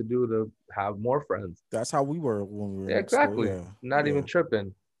I need to do to have more friends. that's how we were when we were Yeah, in school. exactly. Yeah, Not even yeah.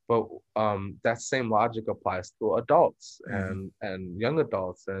 tripping. But that same logic applies to adults Hmm. and young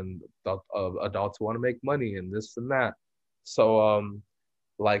adults and adults who want to make money and this and that. So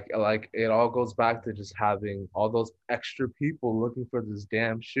like it all goes back to just having all those extra people looking for this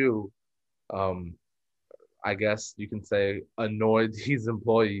damn shoe. Um, I guess you can say, annoyed these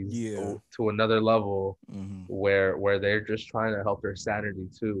employees Yeah. to another level Mm-hmm. where they're just trying to help their sanity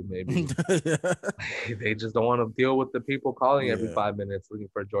too. Maybe they just don't want to deal with the people calling every Yeah. 5 minutes looking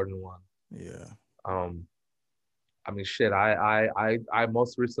for Jordan 1. Yeah. Um, I mean, shit. I I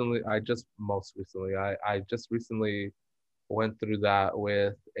just recently went through that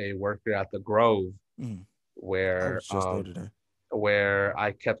with a worker at the Grove, Mm. I where was just there today.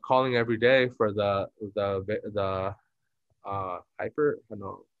 I kept calling every day for the hyper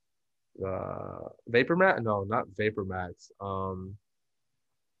no the Vapor Max, no, not Vapor Max.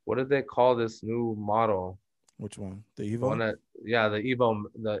 What did they call this new model? Which one? The The one Evo? that, yeah, the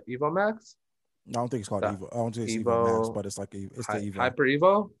Evo Max, I don't think it's called the Evo. I don't think it's Evo Max, Evo but it's like it's the Evo. Hyper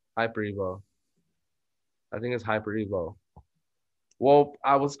Evo, Hyper Evo. I think it's Hyper Evo. Well,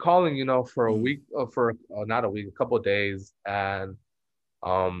 I was calling, for a Mm. week, for not a week, a couple of days, and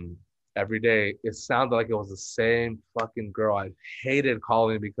um, every day it sounded like it was the same fucking girl. I hated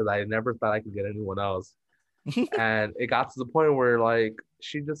calling because I never thought I could get anyone else, and it got to the point where like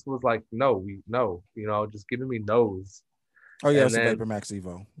she just was like, no, no, just giving me no's, Oh yeah, and it's the then Vapor Max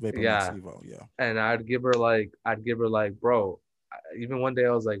Evo. Vapor Max yeah, Evo. Yeah. and I'd give her like, bro. Even one day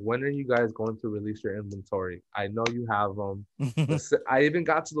I was like, when are you guys going to release your inventory? I know you have them. I even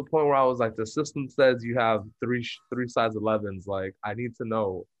got to the point where I was like, the system says you have three size 11s. Like, I need to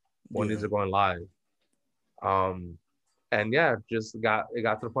know when these Yeah. are going live. Um, and yeah, it got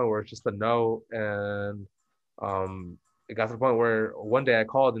to the point where it's just a no, and um, it got to the point where one day I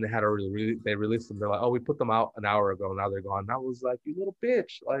called and they released them. They're like, oh, we put them out an hour ago. Now they're gone. And I was like, you little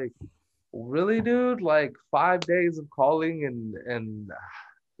bitch, like, really, dude? Like 5 days of calling and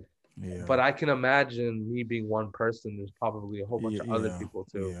Yeah. but I can imagine me being one person. There's probably a whole bunch Yeah. of other Yeah. people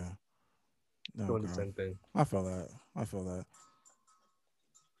too Yeah. doing the Okay. same thing. I feel that. I feel that.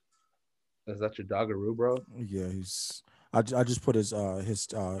 Is that your doggaroo, bro? Yeah. I just put his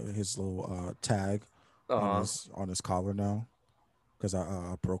little tag Uh, on his collar now because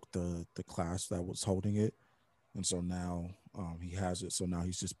I broke the class that was holding it, and so now he has it. So now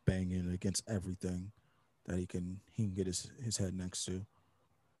he's just banging it against everything that he can get his head next to.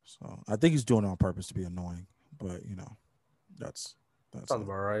 So I think he's doing it on purpose to be annoying, but that's that's sounds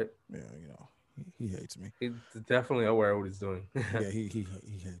about right. yeah, he hates me. He's definitely aware of what he's doing. Yeah, he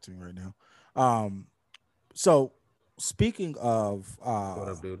hates me right now. Um, so speaking What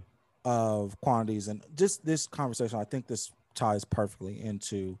up, dude? of quantities and just this conversation, I think this ties perfectly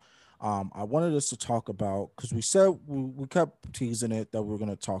into. I wanted us to talk about because we said we kept teasing it that we were going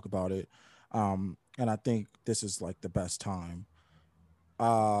to talk about it, and I think this is like the best time.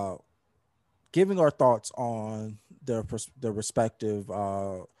 Uh, Giving our thoughts on their respective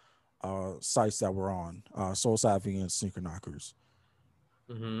sites that we're on, Soul Savvy and Sneaker Knockers.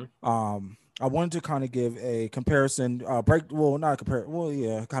 Mm-hmm. I wanted to kind of give a comparison, well, not a compare, well,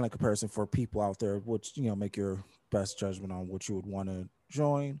 yeah, kind of comparison for people out there, which make your best judgment on what you would want to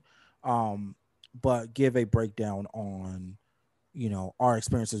join, um, but give a breakdown on our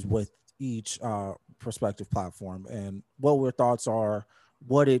experiences with each prospective platform and what our thoughts are,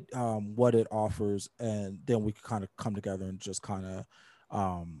 what it offers, and then we can kind of come together and just kind of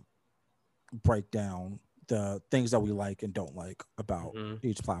um, break down the things that we like and don't like about Mm-hmm.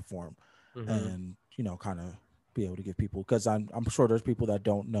 each platform, Mm-hmm. and kind of be able to give people because I'm sure there's people that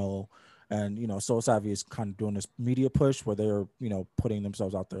don't know. And Soul Savvy is kind of doing this media push where they're putting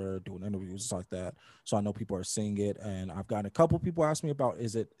themselves out there, doing interviews like that. So I know people are seeing it, and I've gotten a couple people ask me about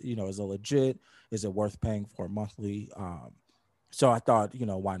is it is it legit? Is it worth paying for monthly? So I thought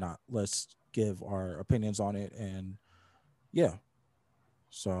why not? Let's give our opinions on it, and yeah.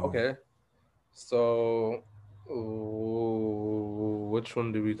 So Okay. So, which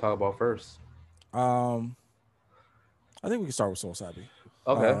one do we talk about first? um, I think we can start with Soul Savvy.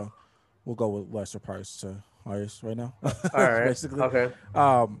 Okay. Uh, we'll go with lesser price to highest right now, All right. basically. Okay.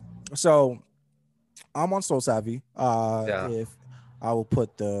 Um, so I'm on Soul Savvy. Yeah. If I'll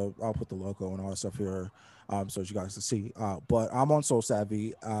put the logo and all that stuff here, so you guys can see. But I'm on Soul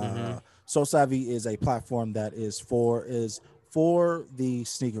Savvy. Mm-hmm. Soul Savvy is a platform that is for the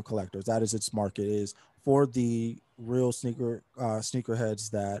sneaker collectors. That is its market is for the real sneakerheads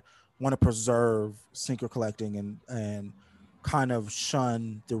that want to preserve sneaker collecting and kind of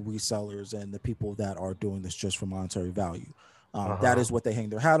shun the resellers and the people that are doing this just for monetary value. That Uh-huh. is what they hang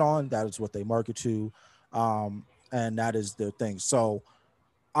their hat on. That is what they market to, and that is their thing. So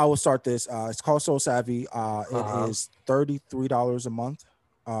I will start this. It's called Soul Savvy. It Uh-huh. is $33 a month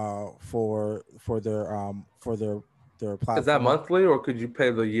for their Is that platform. monthly, or could you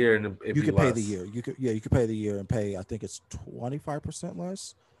pay the year and it'd You be could pay the less? year. You could pay the year and pay. I think it's 25%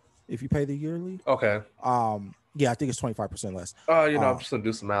 less if you pay the yearly. Okay. Yeah, I think it's 25% less. I'm just gonna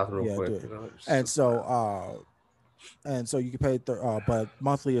do some math real Yeah, quick. do it. Just And some so math. you can pay but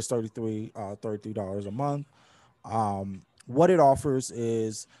monthly is $33 a month. What it offers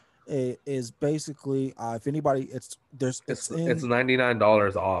is basically if anybody it's It's in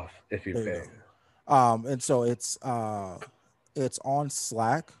 $99 off if you there you pay. go. And so it's on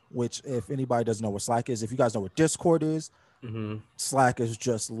Slack, which if anybody doesn't know what Slack is, if you guys know what Discord is, Mm-hmm. Slack is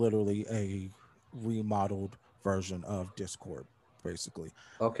just literally a remodeled version of Discord, basically.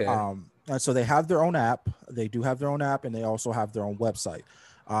 Okay. And so they have their own app. They do have their own app, and they also have their own website.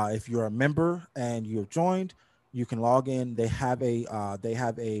 If you're a member and you've joined, you can log in. They have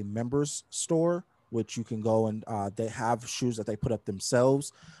a members store, which you can go and they have shoes that they put up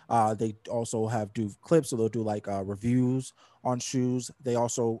themselves. They also do clips, so they'll do like reviews on shoes. They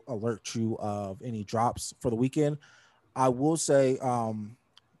also alert you of any drops for the weekend. I will say,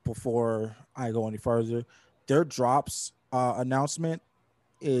 before I go any further, their drops announcement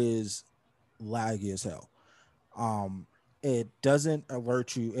is laggy as hell. Um, it doesn't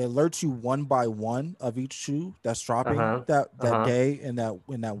alert you. It alerts you one by one of each shoe that's Uh dropping huh. Uh that huh. day and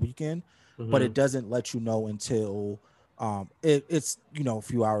that weekend, but Mm-hmm. it doesn't let you know until it's a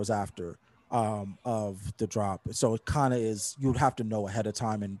few hours after of the drop. So it kind of is you'd have to know ahead of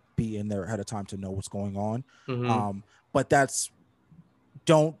time and be in there ahead of time to know what's going on. Mm-hmm. But that's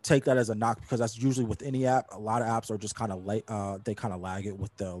don't take that as a knock because that's usually with any app. A lot of apps are just kind of late. They kind of lag it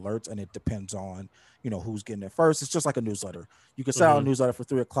with the alerts, and it depends on who's getting it first. It's just like a newsletter. You can set out a Mm-hmm. newsletter for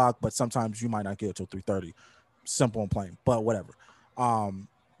 3 o'clock, but sometimes you might not get it till 3:30. Simple and plain, but whatever. Um,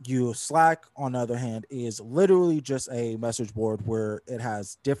 you Slack, on the other hand, is literally just a message board where it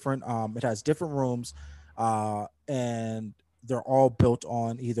has different rooms, and they're all built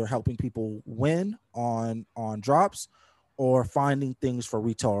on either helping people win on drops or finding things for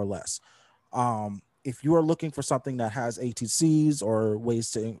retail or less. If you are looking for something that has ATCs or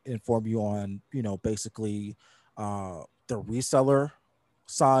ways to inform you on, basically the reseller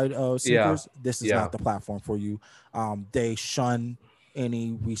side of Yeah. sneakers, this is Yeah. not the platform for you. They shun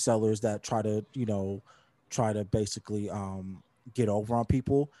any resellers that try to basically get over on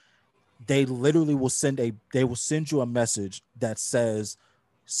people. They literally will send you a message that says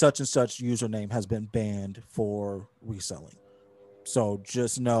such and such username has been banned for reselling. So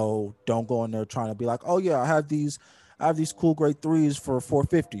just know, don't go in there trying to be like, oh yeah, I have these cool grade threes for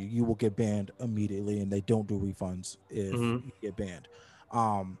 450. You will get banned immediately, and they don't do refunds if Mm-hmm. you get banned.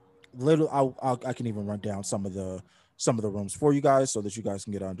 Um, little, I can even run down some of the rooms for you guys so that you guys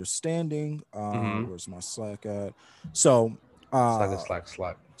can get an understanding. Mm-hmm. Where's my Slack at? So, Slack is uh,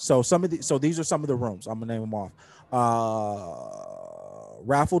 slack. these are some of the rooms. I'm gonna name them off.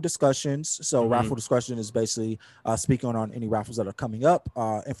 Raffle discussions. So Mm-hmm. raffle discussion is basically speaking on any raffles that are coming up,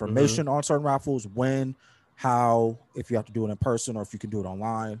 Mm-hmm. information on certain raffles, when, how, if you have to do it in person or if you can do it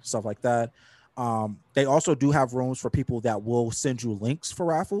online, stuff like that. They also do have rooms for people that will send you links for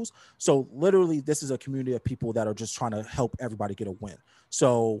raffles. So literally, this is a community of people that are just trying to help everybody get a win.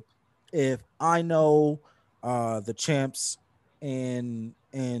 So if I know the champs in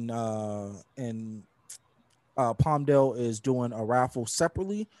Palmdale is doing a raffle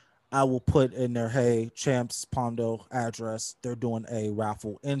separately, I will put in there, hey, Champs Palmdale address. They're doing a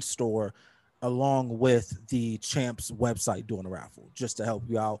raffle in store along with the Champs website doing a raffle just to help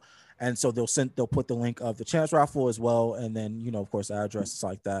you out. And so they'll put the link of the Champs raffle as well. And then, of course, addresses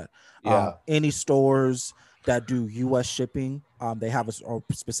like that. Yeah. Any stores that do US shipping, they have a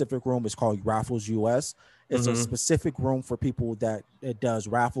specific room. It's called Raffles US. It's a Mm-hmm. specific room for people that it does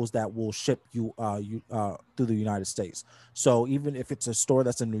raffles that will ship through the United States. So even if it's a store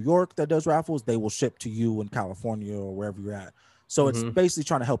that's in New York that does raffles, they will ship to you in California or wherever you're at. So it's Mm-hmm. basically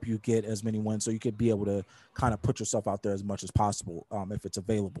trying to help you get as many wins so you could be able to kind of put yourself out there as much as possible if it's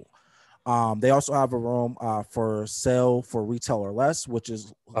available. They also have a room for sale for retail or less, which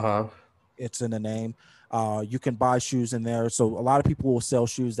is Uh-huh. it's in the name. You can buy shoes in there. So a lot of people will sell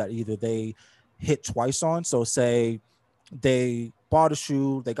shoes that either they hit twice on. So say they bought a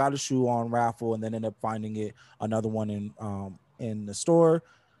shoe, they got a shoe on raffle, and then end up finding another one in the store.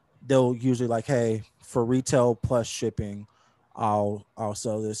 They'll usually like, hey, for retail plus shipping, I'll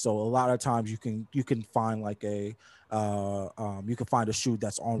sell this. So a lot of times you can find like you can find a shoe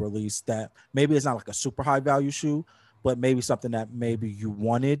that's on release that maybe it's not like a super high value shoe, but maybe something that maybe you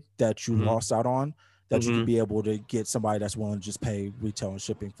wanted that you Mm-hmm. lost out on, that you could Mm-hmm. be able to get somebody that's willing to just pay retail and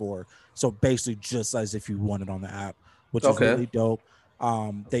shipping for. So basically just as if you want it on the app, which is Okay. really dope.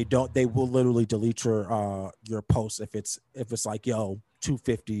 They will literally delete your post if it's like, yo,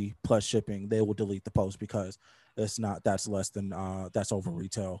 250 plus shipping. They will delete the post because that's less than that's over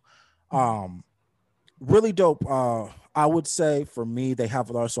retail. Really dope. I would say for me, they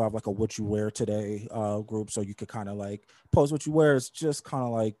also have like a what you wear today group, so you could kind of like post what you wear. It's just kind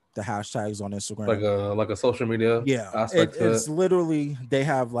of like the hashtags on Instagram. Like a social media Yeah, aspect to it's it. literally they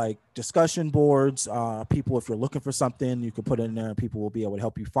have like discussion boards. People, if you're looking for something, you can put it in there, and people will be able to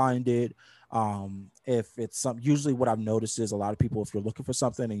help you find it. If it's usually what I've noticed is a lot of people, if you're looking for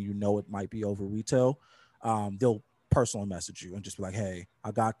something and you know it might be over retail, they'll personally message you and just be like, "Hey,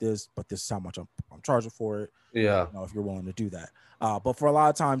 I got this, but this is how much I'm charging for it." Yeah. If you're willing to do that. But for a lot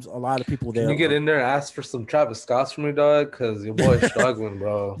of times, a lot of people Can there you get are, in there and ask for some Travis Scotts for me, dog? Cause your boy's struggling,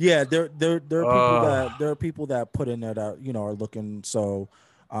 bro. yeah, there are people Uh that put in there that are looking. So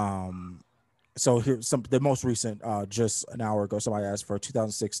here's the most recent, just an hour ago, somebody asked for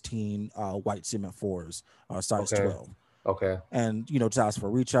 2016 white cement fours, size okay. 12, Okay. and just ask for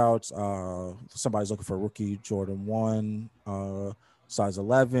reach outs. Somebody's looking for rookie Jordan 1, size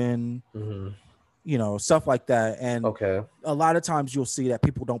 11, Mm-hmm. stuff like that. And Okay. a lot of times you'll see that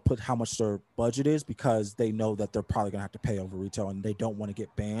people don't put how much their budget is because they know that they're probably gonna have to pay over retail and they don't want to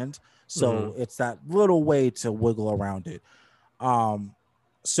get banned. So Mm-hmm. it's that little way to wiggle around it.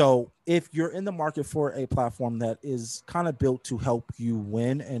 So if you're in the market for a platform that is kind of built to help you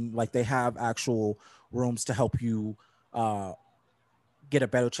win, and like they have actual rooms to help you get a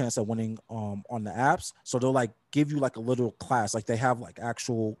better chance at winning on the apps, so they'll like give you like a little class, like they have like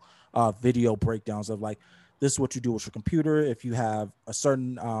actual video breakdowns of like, this is what you do with your computer if you have a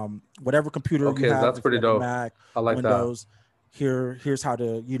certain whatever computer you Okay, have, that's if you pretty have a dope. Mac, I like that. Windows. Here's how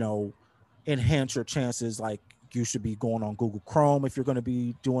to enhance your chances. Like, you should be going on Google Chrome if you're going to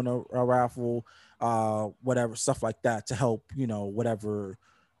be doing a raffle, whatever, stuff like that, to help whatever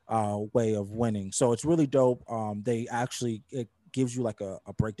way of winning. So it's really dope. They actually, it gives you like a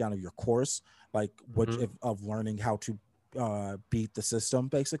breakdown of your course, like which Mm-hmm. of learning how to beat the system,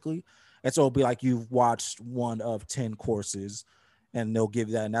 basically. And so it'll be like you've watched one of 10 courses, and they'll give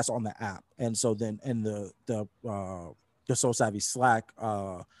you that, and that's on the app. And so then in the So Savvy Slack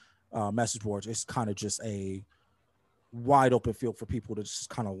message boards, it's kind of just a wide open field for people to just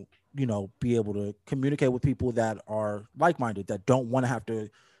kind of be able to communicate with people that are like-minded, that don't want to have to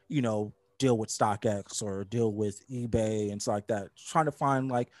deal with StockX or deal with eBay and stuff like that, trying to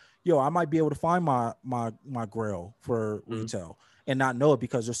find like, yo, I might be able to find my grail for Mm-hmm. retail and not know it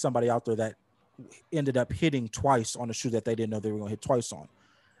because there's somebody out there that ended up hitting twice on a shoe that they didn't know they were going to hit twice on.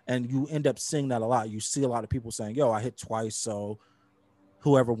 And you end up seeing that a lot. You see a lot of people saying, yo, I hit twice, so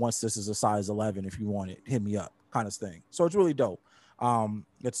whoever wants this is a size 11, if you want it, hit me up, kind of thing. So it's really dope.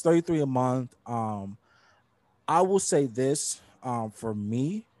 It's 33 a month. I will say this, for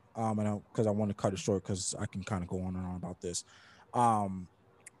me, and because I want to cut it short because I can kind of go on and on about this. um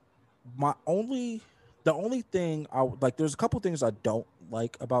my only The only thing I like, there's a couple things I don't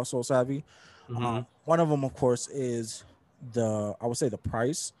like about Soul Savvy. Mm-hmm. One of them, of course, is I would say the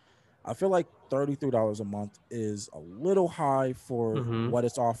price. I feel like $33 a month is a little high for Mm-hmm. what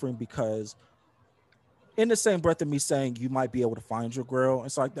it's offering, because in the same breath of me saying you might be able to find your grill,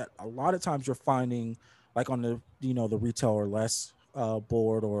 it's like that a lot of times you're finding, like on the the retail or less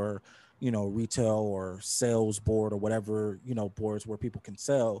board, or retail or sales board, or whatever boards where people can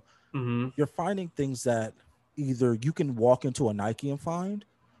sell, Mm-hmm. you're finding things that either you can walk into a Nike and find,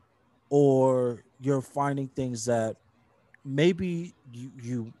 or you're finding things that maybe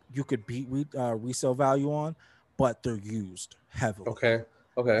you could beat resale value on, but they're used heavily. Okay.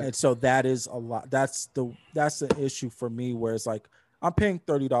 Okay. And so that is a lot. That's the issue for me, where it's like, I'm paying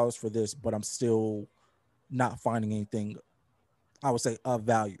 $30 for this, but I'm still not finding anything, I would say, of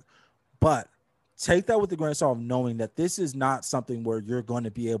value. But take that with a grain of salt, of knowing that this is not something where you're going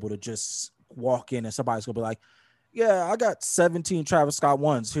to be able to just walk in and somebody's going to be like, yeah, I got 17 Travis Scott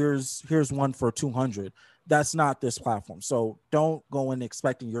ones. Here's one for 200. That's not this platform. So don't go in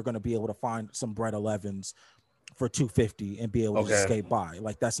expecting you're going to be able to find some Bread 11s for 250 and be able to just Okay. skate by.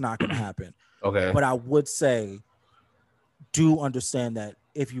 Like, that's not going to happen. Okay. But I would say, do understand that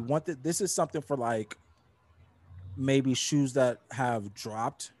if you want this is something for like maybe shoes that have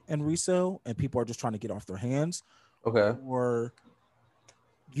dropped in resale and people are just trying to get off their hands, Okay. or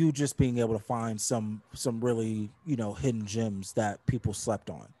you just being able to find some really hidden gems that people slept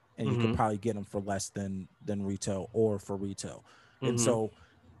on, and you could Mm-hmm. probably get them for less than retail, or for retail. And Mm-hmm. so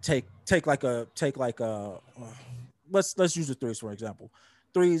take like a let's use the threes for example.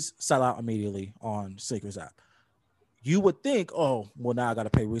 Threes sell out immediately on Sneakers app. You would think, oh, well, now I got to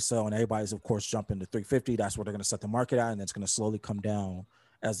pay resale, and everybody's of course jumping to 350. That's where they're going to set the market at, and it's going to slowly come down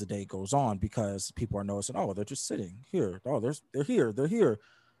as the day goes on, because people are noticing, oh, they're just sitting here. Oh, they're here.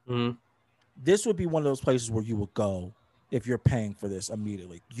 Mm-hmm. this would be one of those places where you would go if you're paying for this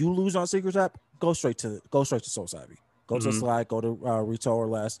immediately. You lose on Sneakers app, go straight to Soul Savvy. Go to Mm-hmm. Slack, go to Retail or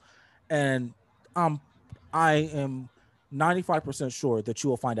Less, and I am 95% sure that you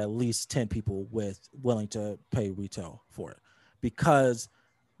will find at least 10 people willing to pay retail for it, because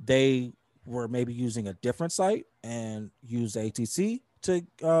they were maybe using a different site and used ATC to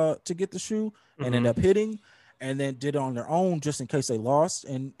get the shoe and end Mm-hmm. up hitting, and then did it on their own just in case they lost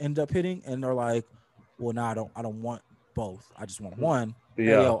and end up hitting, and they're like, well, now I don't want both, I just want one. Hey,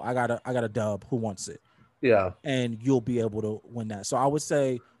 Yeah. yo, I got a dub, who wants it? Yeah. And you'll be able to win that. So I would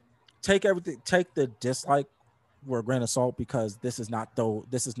say take the dislike with a grain of salt, because this is not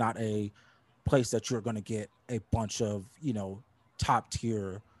a place that you're going to get a bunch of top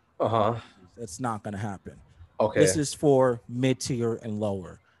tier. Uh-huh. It's not going to happen. This Okay. is for mid tier and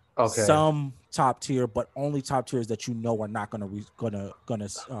lower. Okay. Some top tier, but only top tiers that are not going to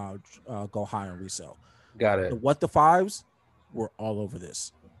go high on resale. Got The it. what the fives were all over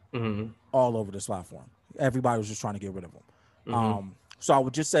this, Mm-hmm. all over this platform. Everybody was just trying to get rid of them. Mm-hmm. So I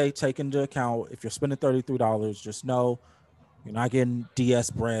would just say, take into account, if you're spending $33, just know you're not getting DS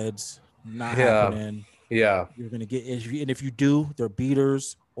breads, not Yeah. happening. Yeah. You're gonna get, if you do, they're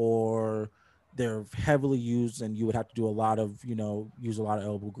beaters, or they're heavily used, and you would have to do use a lot of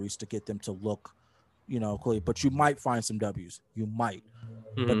elbow grease to get them to look, clean. But you might find some W's. You might,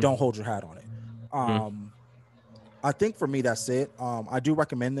 but Mm-hmm. don't hold your hat on it. Mm-hmm. I think for me, that's it. I do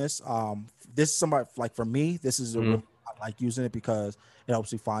recommend this. This is somebody, like, for me, this is a Mm-hmm. really, I like using it because it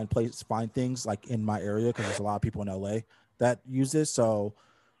helps me find things like in my area, because there's a lot of people in LA that use this. So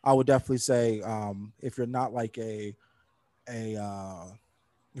I would definitely say, if you're not like a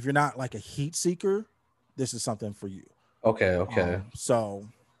if you're not like a heat seeker, this is something for you. Okay. Okay. So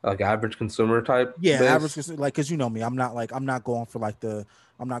Like average consumer type yeah, average, base. like, because me, I'm not going for like the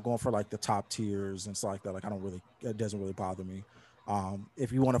top tiers and stuff like that. Like, it doesn't really bother me.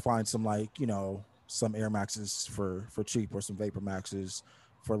 If you want to find some, like, some Air Maxes for cheap, or some Vapor Maxes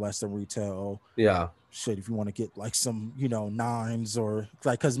for less than retail, Yeah. shit, if you want to get like some nines, or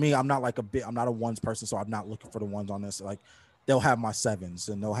like, because me, I'm not a ones person, so I'm not looking for the ones on this. Like, they'll have my sevens,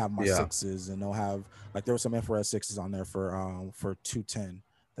 and they'll have my Yeah. sixes, and they'll have, like, there were some infrared sixes on there for 210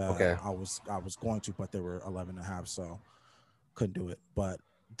 that Okay. I was going to, but they were 11 and a half, so couldn't do it. But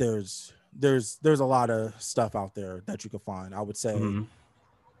there's a lot of stuff out there that you can find. I would say Mm-hmm.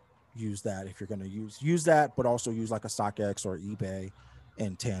 use that if you're going to use that, but also use like a StockX or eBay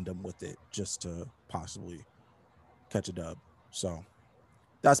in tandem with it, just to possibly catch a dub. So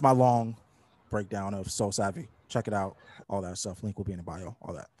that's my long breakdown of Soul Savvy. Check it out, all that stuff. Link will be in the bio,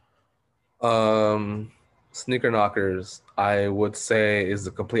 all that. Sneaker Knockers, I would say, is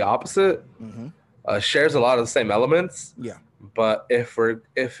the complete opposite. Mm-hmm. Shares a lot of the same elements, Yeah. but if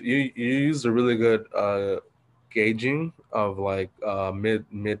you use a really good gauging of like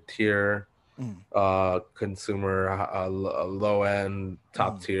mid tier Mm-hmm. consumer, low end,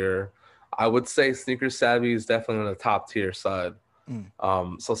 top Mm-hmm. tier, I would say Sneaker Savvy is definitely on the top tier side.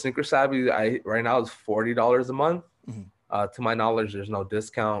 So Sneaker Savvy, right now is $40 a month. Mm-hmm. To my knowledge, there's no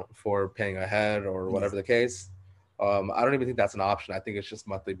discount for paying ahead or Yeah. whatever the case. I don't even think that's an option. I think it's just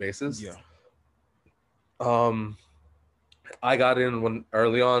monthly basis. Yeah. Um, I got in when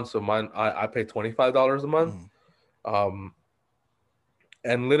early on, so I pay $25 a month. Mm-hmm. Um,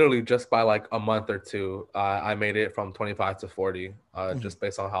 and literally just by like a month or two, I made it from 25 to 40, just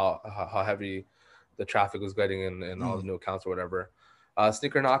based on how heavy the traffic was getting and all the new accounts or whatever.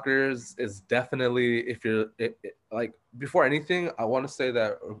 Sneaker Knockers is definitely, if you're like, before anything, I want to say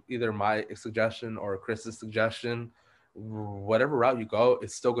that either my suggestion or Chris's suggestion, whatever route you go,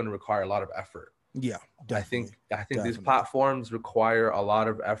 it's still going to require a lot of effort. Yeah, definitely. I think these platforms require a lot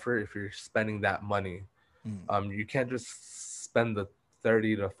of effort if you're spending that money. You can't just spend the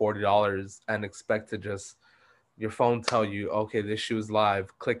 $30 to $40 and expect to just your phone tell you, okay, this shoe is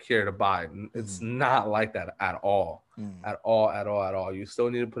live, click here to buy. It's not like that at all. At all. You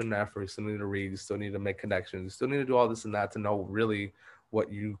still need to put in effort, you still need to read, you still need to make connections, you still need to do all this and that to know really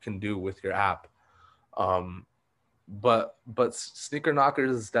what you can do with your app. But Sneaker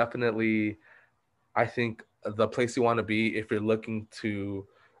Knockers is definitely, I think, the place you want to be if you're looking to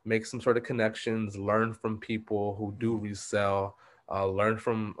make some sort of connections, learn from people who do resell, learn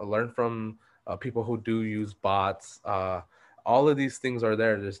from people who do use bots. All of these things are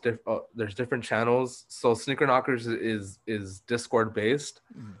there. There's different channels. So Sneaker Knockers is Discord based.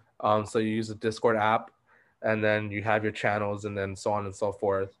 So you use a Discord app, and then you have your channels, and then so on and so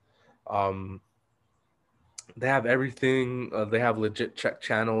forth. They have everything. They have legit check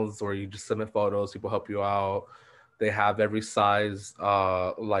channels where you just submit photos, people help you out. They have every size,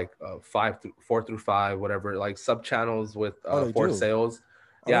 like 4 through 5, whatever, like sub channels with Oh, they for do. sales.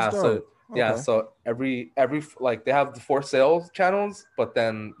 Oh, that's Yeah, so dope. yeah, Okay. so every like they have the for sales channels, but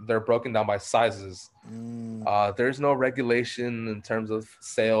then they're broken down by sizes. Mm, There's no regulation in terms of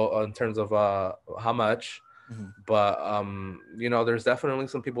sale, in terms of how much, mhm. but there's definitely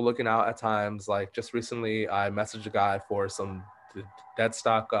some people looking out at times. Like just recently, I messaged a guy for some dead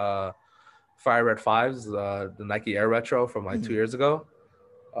stock Fire Red Fives, the Nike Air Retro from like 2 years ago.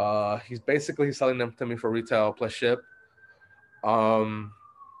 He's basically selling them to me for retail plus ship. Um,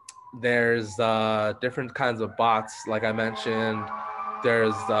 there's different kinds of bots, like I mentioned.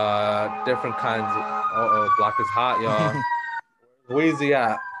 There's different kinds of. Block is hot, y'all. Wheezy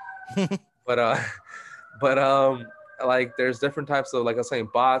at. But but like there's different types of, like I was saying,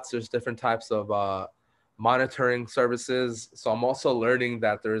 bots. There's different types of monitoring services. So I'm also learning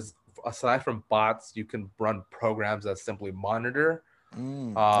that there's, aside from bots, you can run programs that simply monitor.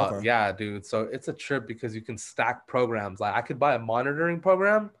 Okay. Yeah, dude. So it's a trip because you can stack programs. Like I could buy a monitoring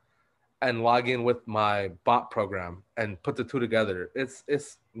program and log in with my bot program and put the two together. It's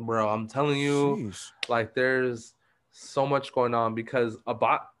bro, I'm telling you, Sheesh. like there's so much going on because a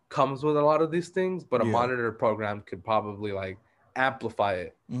bot comes with a lot of these things, but a Yeah. monitor program could probably like amplify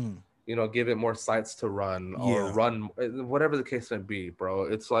it. Mm. Give it more sites to run or Yeah. run whatever the case may be, bro.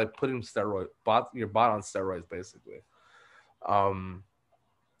 It's like putting your bot on steroids basically. Um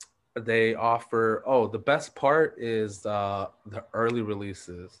they offer, the best part is the early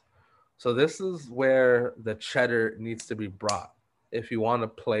releases. So this is where the cheddar needs to be brought if you want to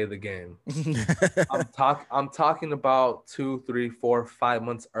play the game. I'm talking about 2, 3, 4, 5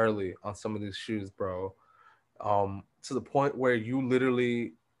 months early on some of these shoes, bro. To the point where you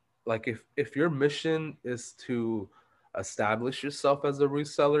literally, like, if your mission is to establish yourself as a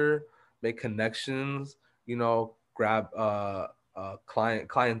reseller, make connections, grab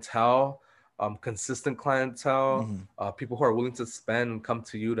clientele, consistent clientele, Mhm. people who are willing to spend and come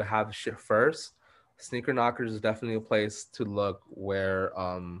to you to have shit first. Sneaker Knockers is definitely a place to look where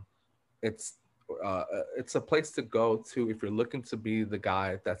it's uh, it's a place to go to if you're looking to be the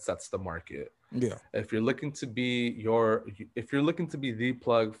guy that sets the market. Yeah. If you're looking to be if you're looking to be the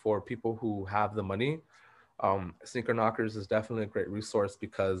plug for people who have the money, Sneaker Knockers is definitely a great resource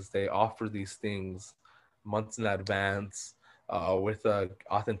because they offer these things months in advance, with a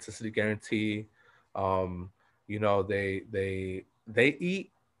authenticity guarantee. Um, they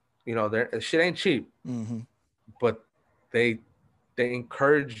eat. Their shit ain't cheap, Mhm. but they they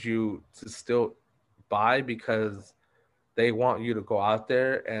encourage you to still buy because they want you to go out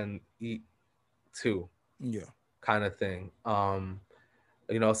there and eat too, Yeah. kind of thing.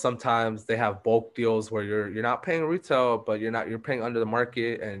 Sometimes they have bulk deals where you're not paying retail, but you're paying under the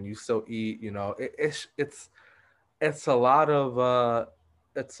market and you still eat. It's a lot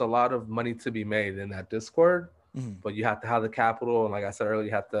of money to be made in that Discord, Mhm. but you have to have the capital, and like I said earlier,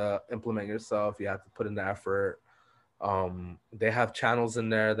 you have to implement yourself. You have to put in the effort. They have channels in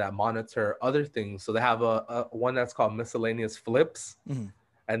there that monitor other things. So they have a one that's called miscellaneous flips, Mhm.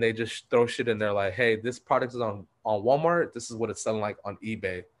 and they just throw shit in there like, hey, this product is on Walmart. This is what it's selling like on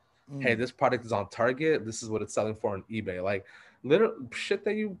eBay. Hey, Mm. this product is on Target. This is what it's selling for on eBay. Like little shit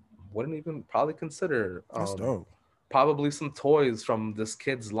that you wouldn't even probably consider. That's dope. Probably some toys from this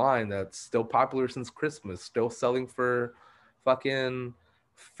kid's line that's still popular since Christmas, still selling for fucking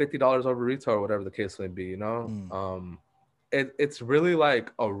 $50 over retail or whatever the case may be. Mm. It's really like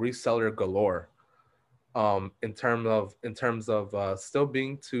a reseller galore. In terms of still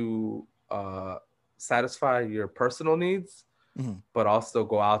being to satisfy your personal needs, Mhm. but also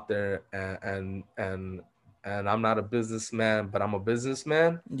go out there and I'm not a businessman, but I'm a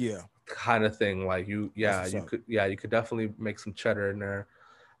businessman Yeah. kind of thing. Like That's what's up. you could definitely make some cheddar in there.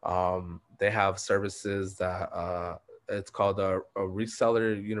 They have services that it's called a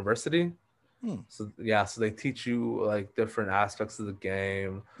reseller university. Mm. So they teach you like different aspects of the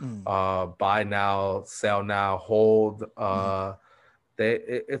game, Mm. buy now, sell now, hold. Mhm.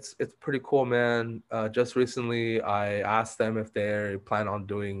 It's pretty cool, man. Just recently I asked them if they plan on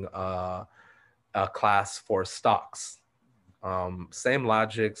doing a class for stocks. Same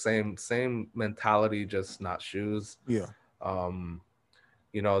logic, same mentality, just not shoes. Yeah. um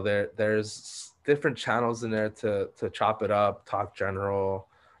there's different channels in there to chop it up, talk general,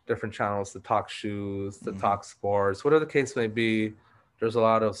 different channels to talk shoes, to Mhm. talk sports, whatever the case may be. There's a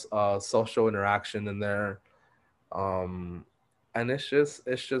lot of social interaction in there. um and it's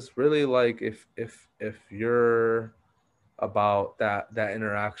just really like if you're about that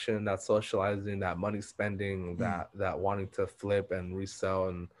interaction, that socializing, that money spending, Mm. that wanting to flip and resell,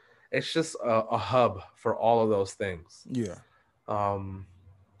 it's just a hub for all of those things. Yeah. Um,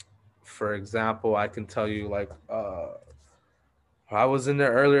 for example, I can tell you like I was in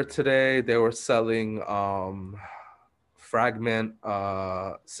there earlier today. They were selling fragment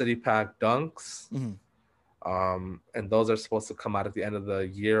city pack dunks. Hmm. And those are supposed to come out at the end of the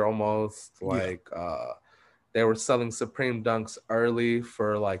year almost. Yeah. Like they were selling Supreme Dunks early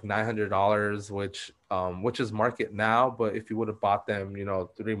for like $900, which is market now. But if you would have bought them,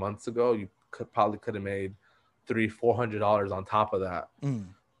 3 months ago, you could have made $300-400 on top of that Mm.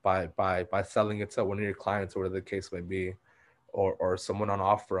 by selling it to one of your clients or whatever the case may be, or someone on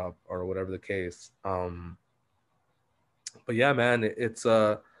OfferUp or whatever the case. But yeah, man, it's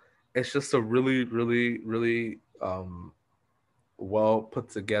just a really, really, really well put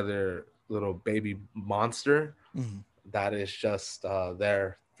together little baby monster Hmm. that is just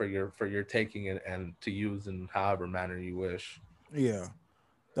there for your taking and to use in however manner you wish. Yeah.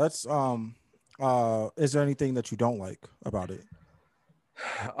 That's is there anything that you don't like about it?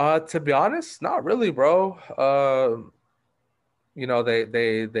 To be honest, not really, bro.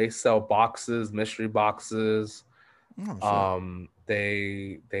 They sell boxes, mystery boxes. Oh shit.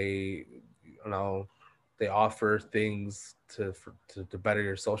 They they offer things to better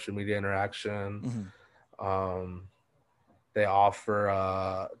your social media interaction. Hmm. Um, they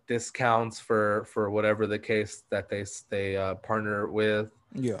offer discounts for whatever the case that they partner with.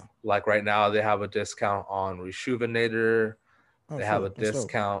 Yeah. Like right now, they have a discount on Reshoevn8r. Oh They have a shit. That's dope.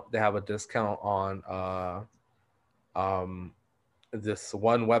 discount. They have a discount on um this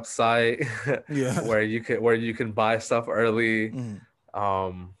one website Yeah. where you can buy stuff early. Hmm.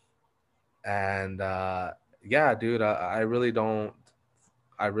 Um, and yeah, dude, I really don't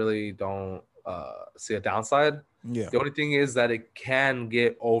see a downside. Yeah. The only thing is that it can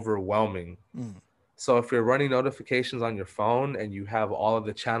get overwhelming. Mm. So if you're running notifications on your phone and you have all of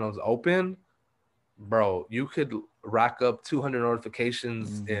the channels open, bro, you could rack up 200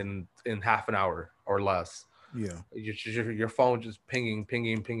 notifications Hmm. in half an hour or less. Yeah. Your phone just pinging,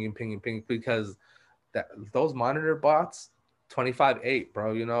 pinging, pinging, pinging, pinging because that those monitor bots 25/8,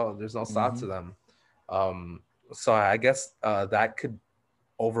 bro. There's no stop Hmm. to them. Um, so I guess that could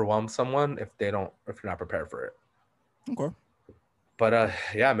overwhelm someone if you're not prepared for it. Okay. But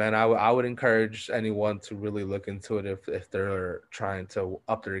yeah, man, I would encourage anyone to really look into it if they're trying to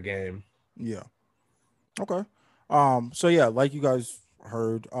up their game. Yeah. Okay. So yeah, like you guys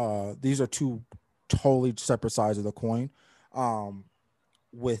heard, these are two totally separate sides of the coin. Um,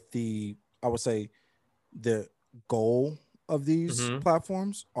 with the, I would say, the goal of these Mm-hmm.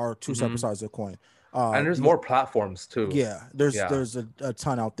 platforms are two separate Mm-hmm. sides of the coin. And there's The more platforms too. Yeah, there's Yeah. a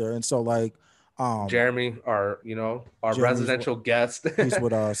ton out there, and so like, um, Jeremy, our Jeremy's residential guest, he's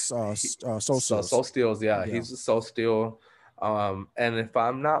with us, he, Socials. Steels, yeah, Yeah. he's a Soul Steel. And if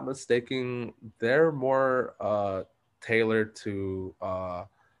I'm not mistaken, they're more tailored to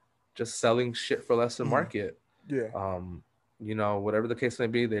just selling shit for less than Mhm. market. Yeah. Um, whatever the case may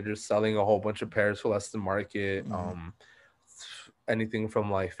be, they're just selling a whole bunch of pairs for less than market. Hmm. Anything from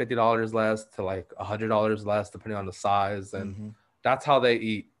like $50 less to like $100 less, depending on the size, and Hmm. that's how they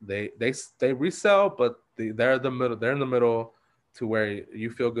eat. They resell, but they're the middle. They're in the middle to where you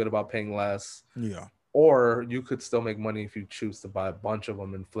feel good about paying less, Yeah. or you could still make money if you choose to buy a bunch of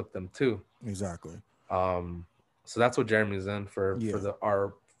them and flip them too. Exactly. Um, so that's what Jeremy's in for Yeah.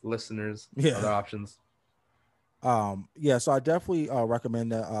 our listeners. Other Yeah. options. Yeah. So I definitely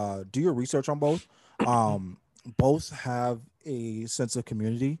recommend that do your research on both. Um, both have a sense of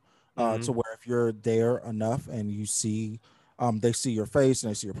community. To Mm-hmm. where if you're there enough and you see, they see your face and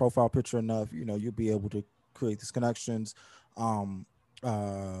they see your profile picture enough, you'll be able to create these connections. Um,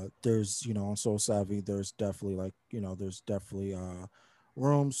 there's, on Soul Savvy, there's definitely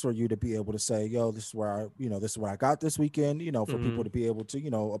rooms for you to be able to say, yo, this is where this is what I got this weekend, for people Mm-hmm. to be able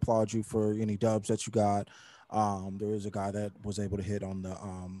to, applaud you for any dubs that you got. There is a guy that was able to hit on the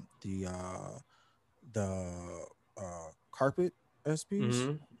carpet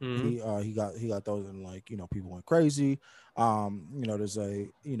SPs. Mm-hmm. Mm-hmm. He got those, and like, people went crazy. There's a,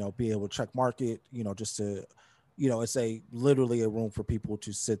 be able to check market, just to, it's a literally a room for people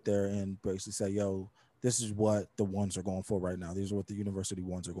to sit there and basically say, yo, this is what the ones are going for right now. These are what the university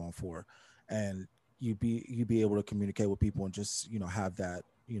ones are going for. And you be able to communicate with people and just, have that,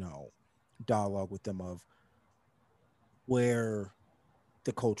 dialogue with them of where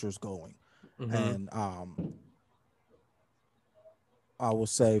the culture is going. Mm-hmm. And I will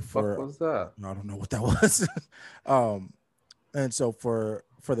say Fuck for, was that? I don't know what that was. um and so for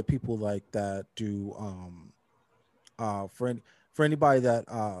the people like that do, for anybody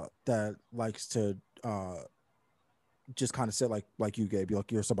that likes to just kind of sit like you, Gabe.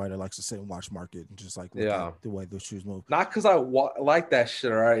 Like you're somebody that likes to sit and watch market and just like look Yeah. at the way the shoes move. Not because I like that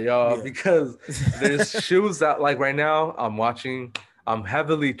shit, all right, y'all. Yeah. Because there's shoes that, like right now, I'm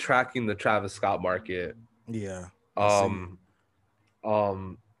heavily tracking the Travis Scott market. Yeah. I see.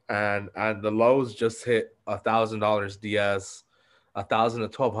 Um, and the lows just hit $1,000 DS, 1,000 to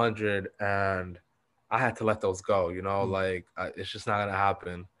 1,200, and I had to let those go. Like it's just not gonna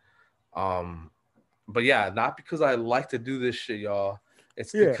happen. But yeah, not because I like to do this shit, y'all.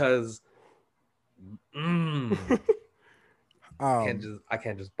 It's Yeah. because Um. I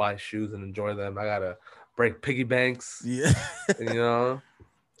can't just buy shoes and enjoy them. I gotta break piggy banks. Yeah. You know.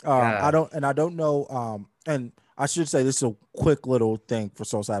 I Yeah. don't know. And I should say this is a quick little thing for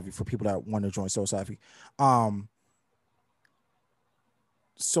Soul Savvy for people that want to join Soul Savvy.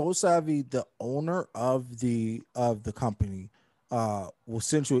 Soul Savvy, the owner of the company, will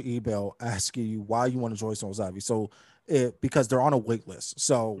send you an email asking you why you want to join Soul Savvy. So because they're on a wait list.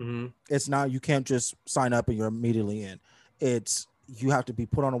 So it's not, you can't just sign up and you're immediately in. It's, you have to be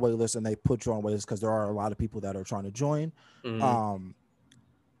put on a wait list, and they put you on a wait list because there are a lot of people that are trying to join.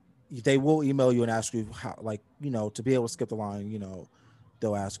 They will email you and ask you how, like, to be able to skip the line,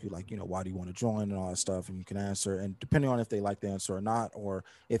 they'll ask you like, why do you want to join and all that stuff, and you can answer. And depending on if they like the answer or not, or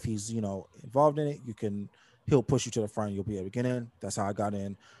if he's, involved in it, he'll push you to the front and you'll be able to get in. That's how I got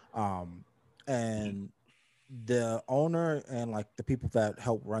in. And the owner and like the people that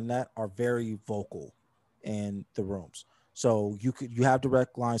help run that are very vocal in the rooms. So you have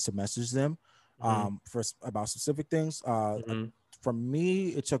direct lines to message them for about specific things. For me,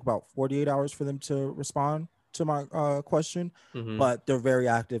 it took about 48 hours for them to respond to my question, but they're very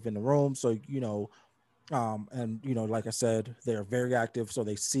active in the room. So, and like I said, they're very active. So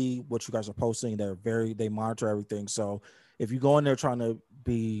they see what you guys are posting. They monitor everything. So if you go in there trying to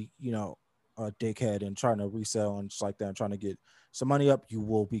be, a dickhead and trying to resell and just like that and trying to get some money up, you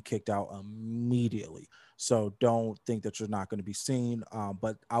will be kicked out immediately. So don't think that you're not going to be seen.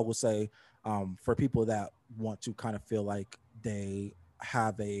 But I will say, for people that want to kind of feel like they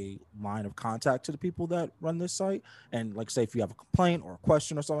have a line of contact to the people that run this site, and like say if you have a complaint or a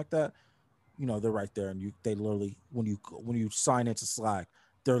question or something like that, they're right there, and they literally, when you sign into Slack,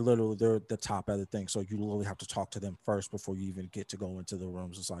 they're the top of the thing. So you literally have to talk to them first before you even get to go into the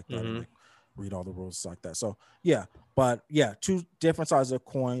rooms. It's like that, and like read all the rules like that. So yeah, but yeah, two different sides of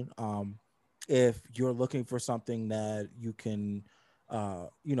the coin. If you're looking for something that you can, if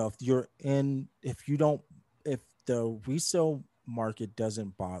the resale market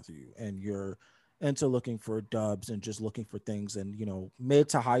doesn't bother you and you're into looking for dubs and just looking for things and mid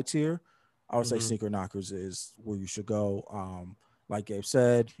to high tier, I would say Sneaker Knockers is where you should go. Like Gabe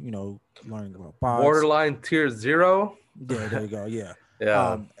said, learning about bots, borderline tier 0. Yeah, there you go. Yeah.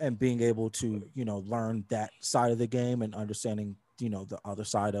 Yeah. And being able to, learn that side of the game and understanding, the other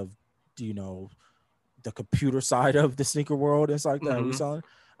side of, the computer side of the sneaker world and stuff like that, reselling.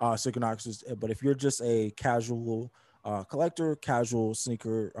 Sneaker Knockers. But if you're just a casual collector, casual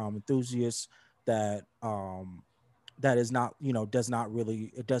sneaker enthusiast that is not, does not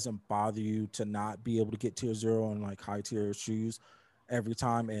really, it doesn't bother you to not be able to get tier 0 and like high tier shoes every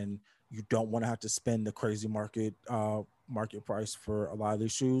time, and you don't want to have to spend the crazy market price for a lot of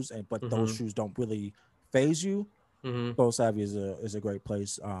these shoes, but those shoes don't really phase you. Soul Savvy is a great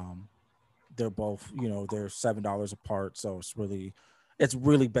place. They're both, they're $7 apart, so it's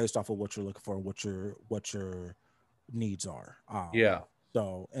really based off of what you're looking for, what your needs are.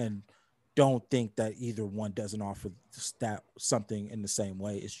 So, and don't think that either one doesn't offer something in the same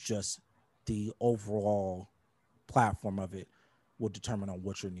way. It's just the overall platform of it will determine on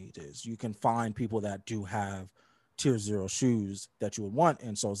what your need is. You can find people that do have tier 0 shoes that you would want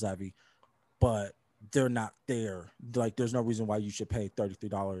in Soul Savvy, but they're not there. Like, there's no reason why you should pay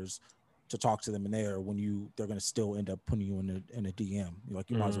 $33 to talk to them in there when they're going to still end up putting you in a DM. Like,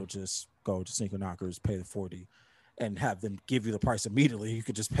 you might as well just go to Sneaker Knockers, pay the $40, and have them give you the price immediately. You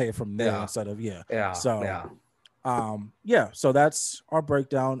could just pay it from there instead of So that's our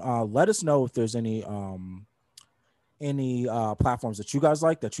breakdown. Let us know if there's any platforms that you guys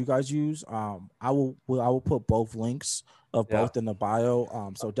like, that you guys use. I will put both links of both in the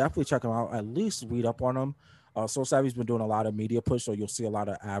bio. So definitely check them out. At least read up on them. Soul Savvy's been doing a lot of media push, so you'll see a lot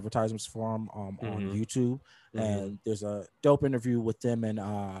of advertisements for them on YouTube. And there's a dope interview with them and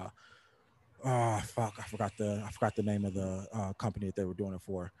I forgot the name of the company that they were doing it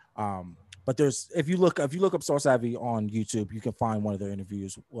for. But if you look up Soul Savvy on YouTube, you can find one of their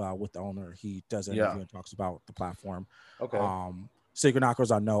interviews with the owner. He does an interview and talks about the platform. Okay. Sneaker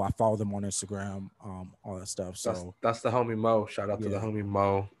Knockers, I know. I follow them on Instagram, all that stuff. So that's the homie Mo. Shout out to the homie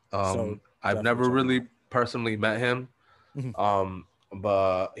Mo. So I've never really personally met him, Mhm.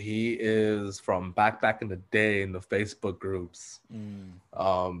 But he is from back in the day in the Facebook groups.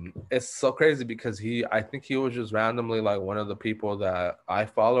 Mm. It's so crazy because I think he was just randomly like one of the people that I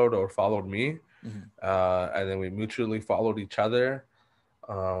followed or followed me, Mhm. and then we mutually followed each other.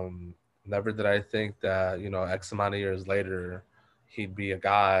 Um, Never did I think that, X amount of years later, he'd be a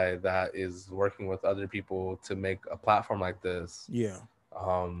guy that is working with other people to make a platform like this. Yeah.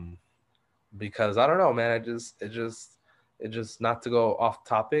 Um, because I don't know, man. It just not to go off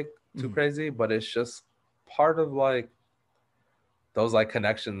topic too Mhm. crazy, but it's just part of like those like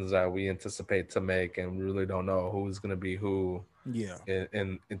connections that we anticipate to make, and we really don't know who's gonna be who, Yeah.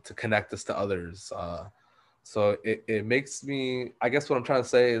 and to connect us to others. So it makes me, I guess what I'm trying to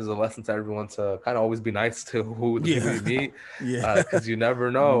say is a lesson to everyone to kind of always be nice to who the people Yeah. you meet, Yeah. because you never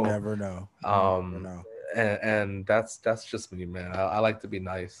You know. never know. You never Um, know. and that's just me, man. I like to be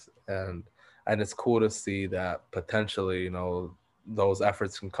nice, and it's cool to see that potentially, those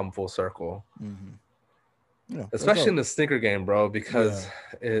efforts can come full circle, Hmm. Yeah, that's especially in dope. the sneaker game, bro, Yeah. because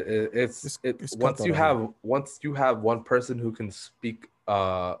it It's once cutthroat you out here. have one person who can speak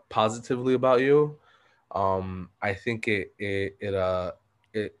positively about you, I think it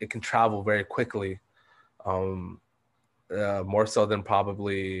can travel very quickly, um more so than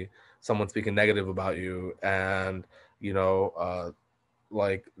probably someone speaking negative about you, and you know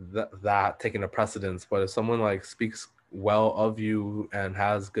like that taking a precedence. But if someone like speaks well of you and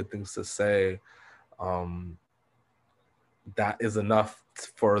has good things to say, um that is enough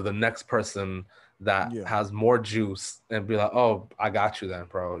for the next person that Yeah. has more juice and be like, oh, I got you then,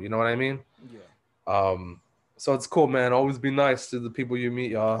 bro. You know what I mean? Yeah. um so it's cool, man. Always be nice to the people you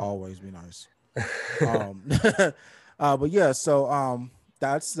meet, y'all. Always be nice. Um, but yeah, so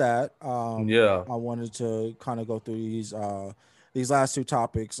that's that. Yeah, I wanted to kind of go through these last two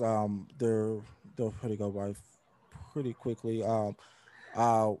topics. They'll pretty go by pretty quickly. I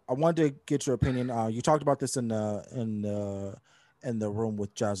wanted to get your opinion. You talked about this in the room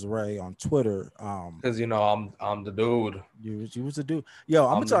with Jazare on Twitter. because I'm the dude. You was a dude. Yo,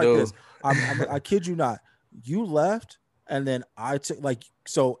 I'm gonna I'm the tell you like dude. this. I kid you not. You left, and then I took like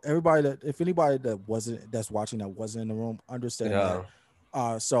so. Everybody that if anybody that's watching that wasn't in the room, understand that.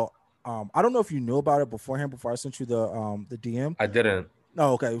 Yeah, So I don't know if you knew about it beforehand before I sent you the DM. I didn't.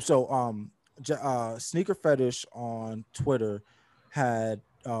 No, okay. So Sneaker Fetish on Twitter had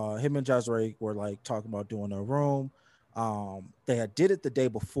him and Jazray were like talking about doing a room. They had did it the day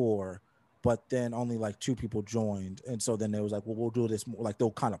before, but then only like two people joined, and so then they was like, well, we'll do this more. Like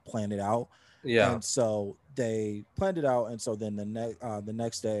they'll kind of plan it out, Yeah. and so they planned it out, and so then the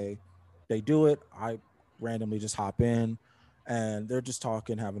next day they do it. I randomly just hop in, and they're just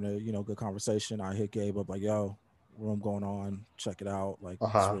talking, having a good conversation. I hit Gabe up like, yo, room going on, check it out, like it's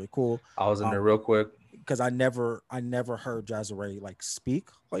Uh-huh. really cool. I was in there real quick. Because I never heard Jazare like speak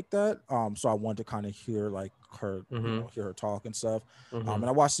like that. So I wanted to kind of hear like her, Mm-hmm. hear her talk and stuff. Mm-hmm. And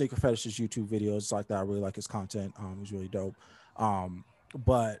I watched Sneaker Fetish's YouTube videos like that. I really like his content. He's really dope.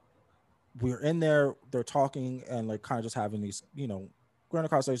 But we're in there, they're talking and like kind of just having these, grand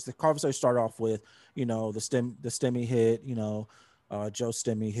conversations. The conversation started off with, the Stemmy hit, Joe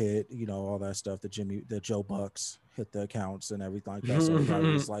Stemmy hit, all that stuff. The Joe Bucks hit the accounts and everything like that. So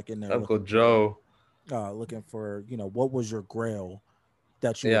everybody was like in there Uncle Joe. looking for, what was your grail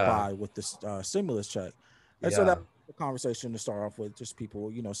that you would Yeah. buy with this stimulus check. And so that Yeah. the conversation to start off with, just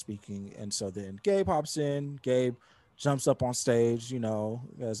people, speaking. And so then Gabe hops in. Gabe jumps up on stage,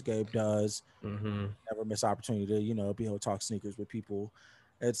 as Gabe does. Mm-hmm. Never miss opportunity to, be able to talk sneakers with people.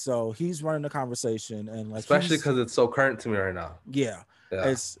 And so he's running the conversation and like Especially he's because it's so current to me right now. yeah. Yeah.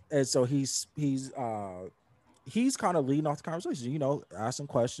 It's and so he's kind of leading off the conversation, asking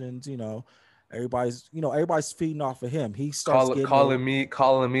questions, everybody's feeding off of him. He starts getting it.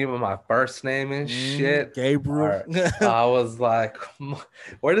 Calling me with my first name and shit. Gabriel. Or I was like,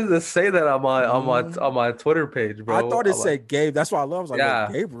 where does it say that on my on my Mm. on my Twitter page, I bro? thought it said Gabe. That's why I love. I was like, wait,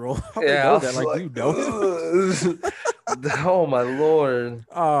 Yeah. Gabriel? How they Yeah. I know that? was Like, do like, you know him? oh my lord.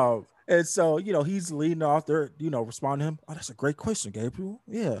 And so, he's leading off there, responding to him. Oh, that's a great question, Gabriel.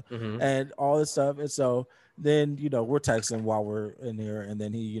 Yeah. Mm-hmm. And all this stuff. And so then, we're texting while we're in here. And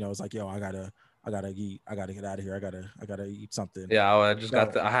then he, is like, yo, I gotta eat. I gotta get out of here. I gotta eat something. Yeah, I just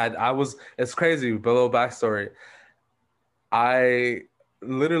got So the. I was. It's crazy. But a little backstory. I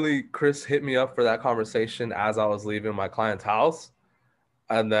literally Chris hit me up for that conversation as I was leaving my client's house,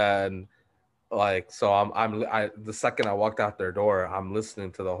 and then like so the second I walked out their door, I'm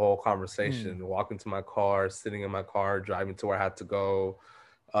listening to the whole conversation, walking to my car, sitting in my car, driving to where I had to go,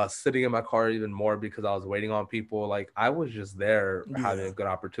 sitting in my car even more because I was waiting on people. Like I was just there having yeah. a good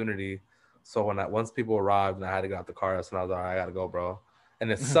opportunity. So once people arrived and I had to get out the car, that's when I was like, all right, I gotta go, bro.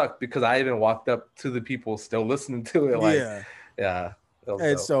 And it sucked because I even walked up to the people still listening to it. Like, Yeah. yeah, that was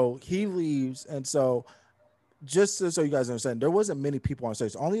And dope. so he leaves. And so just so you guys understand, there wasn't many people on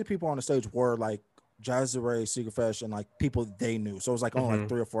stage. Only the people on the stage were like Jazzy Secret Fresh, and like people they knew. So it was like only like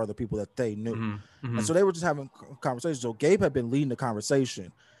 3 or 4 other people that they knew. And so they were just having conversations. So Gabe had been leading the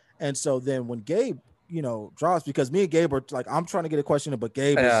conversation. And so then when Gabe, drops, because me and Gabe are like, I'm trying to get a question in, but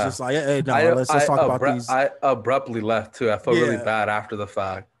Gabe is Yeah, just like, hey, no, let's talk about these. I abruptly left too. I felt really bad after the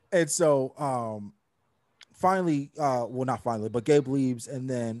fact. And so finally, well, not finally, but Gabe leaves, and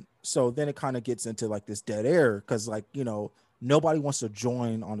then it kind of gets into like this dead air because like nobody wants to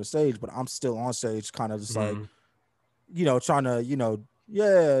join on the stage, but I'm still on stage, kind of just like trying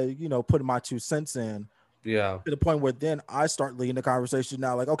to putting my 2 cents in. Yeah. To the point where then I start leading the conversation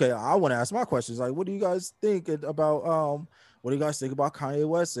now, like, okay, I want to ask my questions. Like, what do you guys think about what do you guys think about Kanye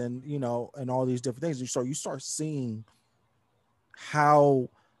West and and all these different things? And so you start seeing how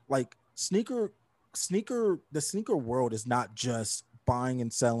like the sneaker world is not just buying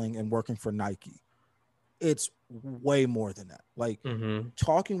and selling and working for Nike. It's way more than that. Like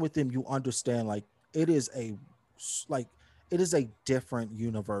talking with them, you understand like it is a different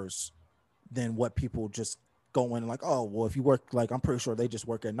universe than what people just go in like, oh, well, if you work, like, I'm pretty sure they just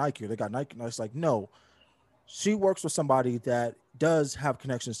work at Nike or they got Nike. And it's like, no, she works with somebody that does have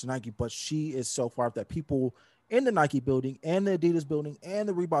connections to Nike, but she is so far up that people in the Nike building and the Adidas building and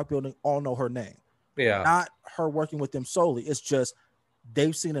the Reebok building all know her name. Yeah. Not her working with them solely. It's just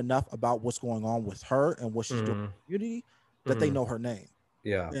they've seen enough about what's going on with her and what she's doing in the community that they know her name.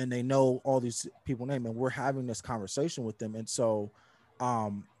 Yeah. And they know all these people's name, and we're having this conversation with them. And so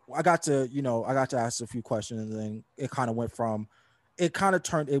I got to ask a few questions, and then it kind of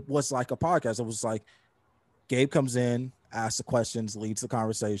turned, it was like a podcast. It was like Gabe comes in, asks the questions, leads the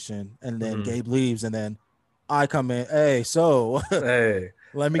conversation, and then Gabe leaves, and then I come in, hey, so hey,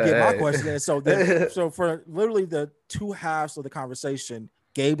 let me get my question in. So then, so for literally the 2 halves of the conversation,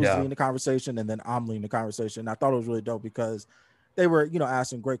 Gabe was leading the conversation, and then I'm leading the conversation. I thought it was really dope because they were,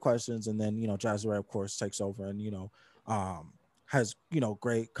 asking great questions, and then, Jazzy, of course, takes over and, has,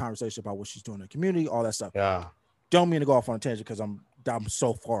 great conversation about what she's doing in the community, all that stuff. Yeah. Don't mean to go off on a tangent because I'm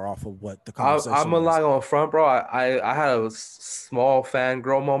so far off of what the conversation I'm not on front, bro. I had a small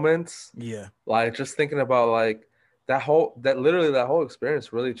fangirl moments. Yeah. Like just thinking about like that whole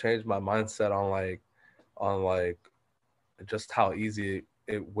experience really changed my mindset on just how easy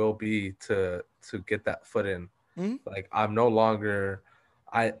it will be to get that foot in. Like I'm no longer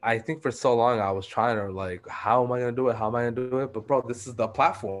I think for so long I was trying to like, how am I gonna do it? How am I gonna do it? But bro, this is the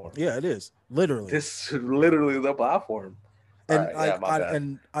platform. Yeah, it is. Literally. This is literally the platform. And right,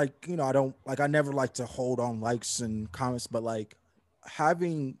 I don't like, I never like to hold on likes and comments, but like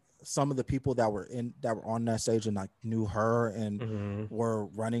having some of the people that were on that stage and like knew her and were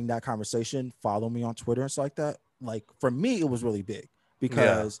running that conversation follow me on Twitter and stuff like that. Like for me, it was really big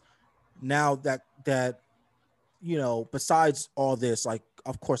because now that besides all this, like,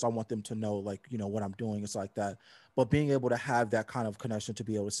 of course I want them to know, like, what I'm doing. It's like that. But being able to have that kind of connection to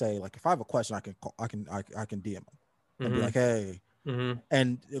be able to say, like, if I have a question, I can DM them and be like, hey,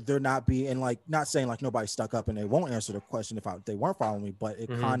 and if they're not being, and like, not saying like nobody stuck up and they won't answer the question if they weren't following me, but it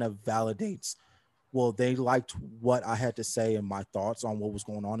kind of validates, well, they liked what I had to say and my thoughts on what was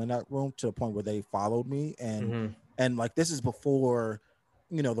going on in that room to the point where they followed me. And like, this is before,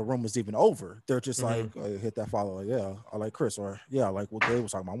 the room was even over. They're just like, hit that follow. Like, yeah, I like Chris, or yeah, I like what Gabe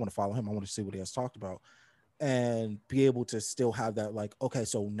was talking about. I want to follow him. I want to see what he has talked about, and be able to still have that, like, okay,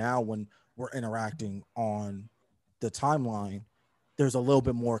 so now when we're interacting on the timeline, there's a little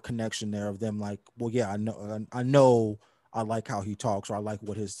bit more connection there of them like, well, yeah, I know I like how he talks, or I like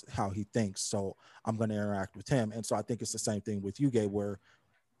how he thinks, so I'm going to interact with him. And so I think it's the same thing with you, Gabe, where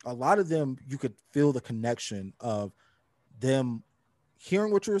a lot of them, you could feel the connection of them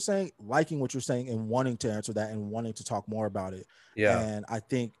hearing what you're saying, liking what you're saying, and wanting to answer that and wanting to talk more about it. Yeah. And I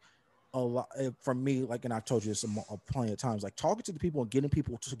think a lot for me, like, and I've told you this plenty of times, like talking to the people and getting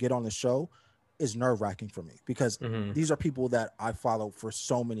people to get on the show is nerve-wracking for me because these are people that I followed for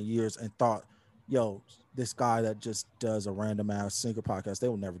so many years and thought, yo, this guy that just does a random ass sneaker podcast, they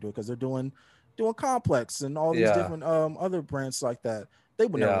will never do it because they're doing Complex and all these different other brands like that. They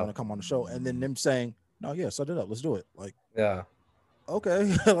would never want to come on the show. And then them saying, no, yeah, set it up, let's do it. Like,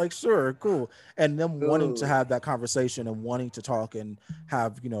 okay, like, sure, cool. And them wanting to have that conversation and wanting to talk and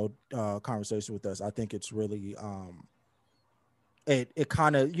have, conversation with us. I think it's really, it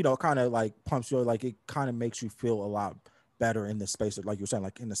kind of like pumps you, like, it kind of makes you feel a lot better in the space of, like you're saying,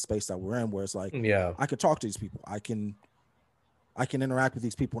 like in the space that we're in, where it's like, I can talk to these people. I can I can interact with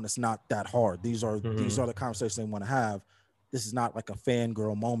these people and it's not that hard. These are Mm-hmm. the conversations they want to have. This is not like a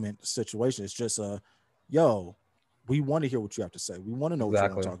fangirl moment situation. It's just a, yo, we want to hear what you have to say. We want to know what you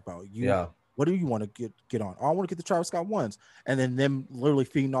want to Exactly. talk about. Yeah. What do you want to get on? Oh, I want to get the Travis Scott ones, and then them literally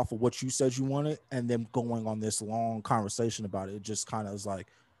feeding off of what you said you wanted, and them going on this long conversation about it. It just kind of was like,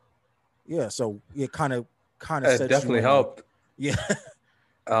 yeah. So it kind of It sets you definitely in like, helped. yeah,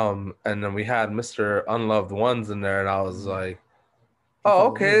 And then we had Mr. Unloved Ones in there, and I was Mhm. like, He "Oh,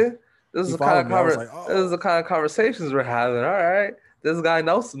 followed me. okay. This is He the kind followed of me. I was like, this is oh. the kind of conversations we're having. All right, this guy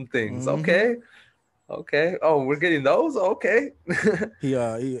knows some things. Mm-hmm. Okay, okay. Oh, we're getting those. Okay. He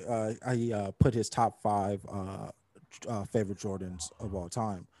put his top 5 favorite Jordans of all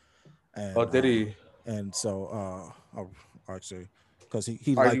time, Oh, and did he? actually, because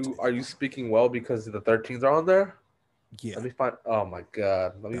he liked, Are you speaking well because the 13s are on there? yeah, Let me find. Oh my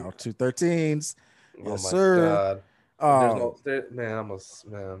god. Let me. down to 13s, Oh yes my sir. god. There's Um, no there, man.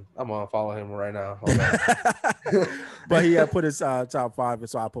 I'm gonna follow him right now. Hold on. but he had put his top 5, and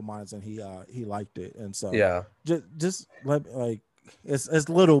so I put mine, and he liked it, and so Yeah. just like it's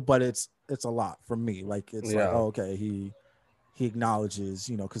little, but it's a lot for me. Like it's like, Yeah. oh, okay, he acknowledges,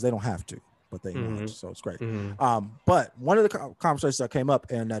 because they don't have to, but they acknowledge. Mm-hmm. So it's great. Mm-hmm. But one of the conversations that came up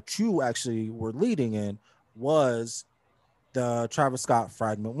and that you actually were leading in was the Travis Scott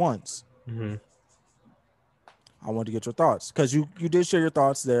fragment ones. Mm-hmm. I wanted to get your thoughts because you did share your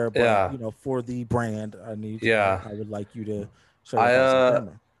thoughts there, but Yeah. for the brand, Yeah. I would like you to share your I thoughts on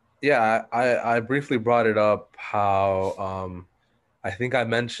camera. yeah, I briefly brought it up how I think I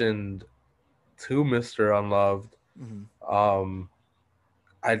mentioned to Mr. Unloved. Mm-hmm. Um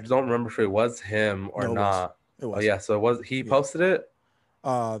I don't remember if it was him or No, not. it Oh was, yeah, so it was he yeah. posted it?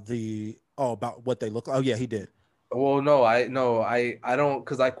 The about what they look like. Oh yeah, he did. Well, no, I don't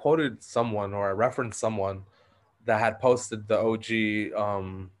because I quoted someone or I referenced someone that had posted Oh,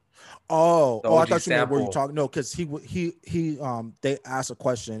 the I OG thought you meant where you sample. talk. No, because he they asked a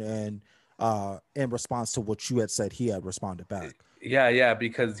question, and in response to what you had said, he had responded back. Yeah,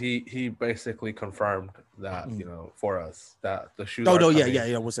 because he basically confirmed that, Mm. for us that the shoes Oh are no, yeah, coming. yeah,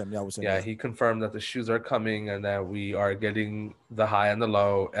 yeah. It was him. Yeah, it was him. Yeah, Yeah. he confirmed that the shoes are coming and that we are getting the high and the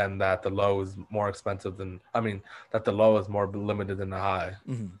low, and that the low is more expensive that the low is more limited than the high.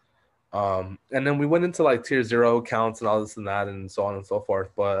 Mm-hmm. And then we went into like tier zero accounts and all this and that and so on and so forth.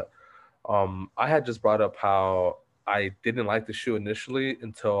 But I had just brought up how I didn't like the shoe initially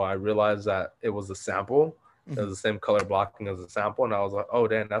until I realized that it was a sample. It was Mm-hmm. the same color blocking as a sample, and I was like, "Oh,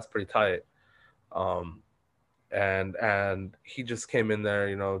 damn, that's pretty tight." Um, and he just came in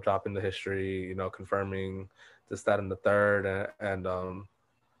there, dropping the history, confirming this, that, and the third, and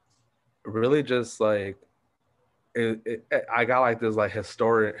really just like I got like this like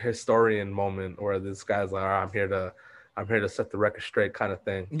historian moment where this guy's like, "All right, I'm here to set the record straight," kind of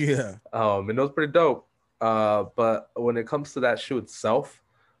thing. Yeah. And it was pretty dope. But when it comes to that shoe itself,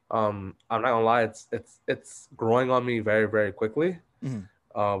 I'm not gonna lie, it's growing on me very, very quickly.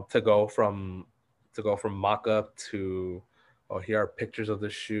 Mm-hmm. To go from mock up to, oh, here are pictures of the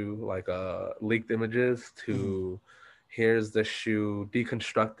shoe, like leaked images, Mm-hmm. to here's the shoe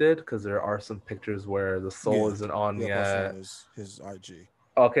deconstructed, because there are some pictures where the sole Yeah. isn't on Yep. I saw on yet. his IG.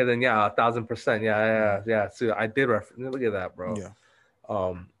 Okay, then yeah, 1,000%. Yeah, Mm-hmm. yeah. So I did look at that, bro. Yeah.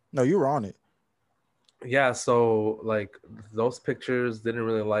 Um, No, you were on it. yeah, so like those pictures didn't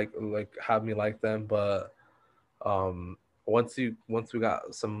really like have me like them, but um once we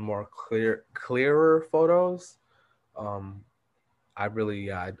got some more clearer photos, um I really,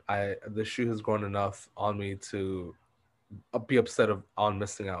 I the shoe has grown enough on me to be upset on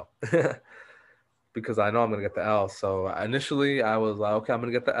missing out. Because I know I'm gonna get the L. So initially I was like, okay, I'm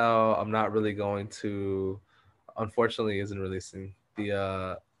gonna get the L. I'm not really going to, unfortunately isn't releasing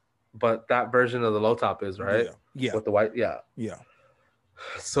the but that version of the low top is, right, Yeah. Yeah. with the white. Yeah. Yeah.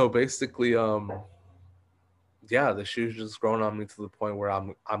 So basically, yeah, the shoe's just grown on me to the point where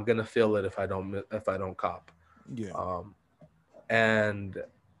I'm gonna feel it if I don't cop. Yeah. Um, and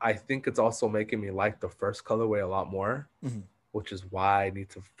I think it's also making me like the first colorway a lot more, Mm-hmm. which is why I need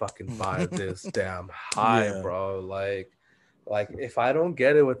to fucking buy this damn high, Yeah. bro. Like if I don't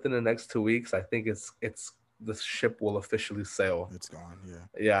get it within the next 2 weeks, I think it's the ship will officially sail. It's gone.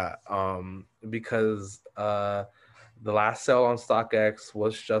 Yeah. Yeah, because the last sale on StockX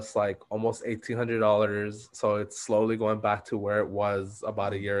was just like almost $1,800, so it's slowly going back to where it was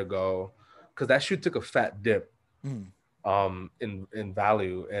about a year ago, because that shoe took a fat dip Mm-hmm. in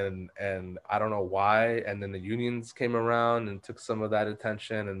value, and I don't know why. And then the unions came around and took some of that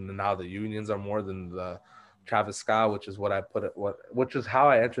attention, and now the unions are more than the Travis Scott, which is what I put it, which is how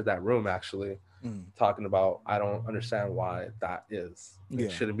I entered that room actually. talking about I don't understand why that is. It Yeah.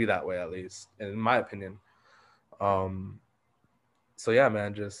 shouldn't be that way, at least in my opinion. Um, so yeah,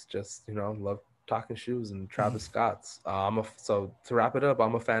 man, just love talking shoes and Travis Scott's. So to wrap it up,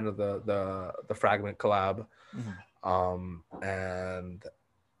 I'm a fan of the Fragment collab, and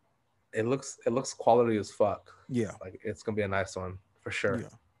it looks quality as fuck. Yeah. Like it's gonna be a nice one for sure.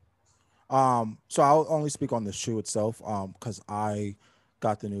 Yeah. So I'll only speak on the shoe itself, because I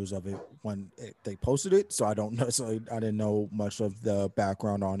got the news of it when they posted it, so I don't know. So I didn't know much of the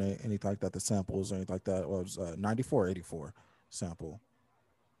background on it, anything like that, the samples or anything like that. Well, it was 9484 sample.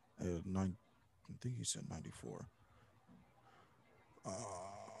 Nine, I think he said 94.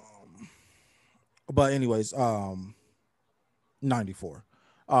 Um, but anyways, 94.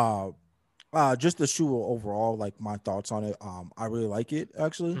 Uh, just the shoe overall, like my thoughts on it. I really like it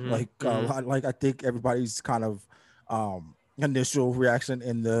actually. Mm-hmm. Like Mm-hmm. like I think everybody's kind of initial reaction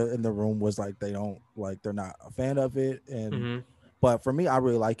in the room was like they're not a fan of it. And Mm-hmm. but for me, I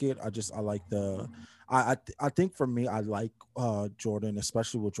really like it. I like the I think for me, I like Jordan,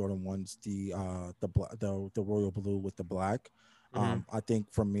 especially with Jordan ones, the royal blue with the black. Mm-hmm. I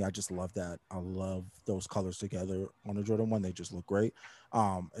think for me, I just love that. I love those colors together on the Jordan one. They just look great.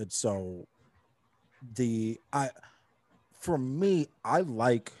 And so the I for me, I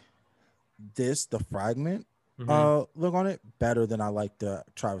like the fragment Mm-hmm. look on it better than I like the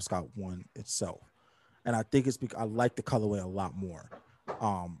Travis Scott one itself. And I think it's because I like the colorway a lot more.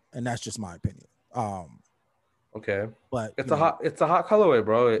 And that's just my opinion. Okay. But It's a hot colorway,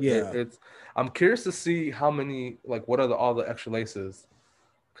 bro. yeah. It's I'm curious to see how many, like, what are all the extra laces,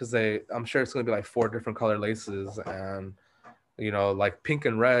 because I'm sure it's gonna be like four different color laces, and like pink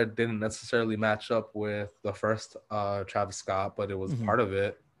and red didn't necessarily match up with the first Travis Scott, but it was Mhm. part of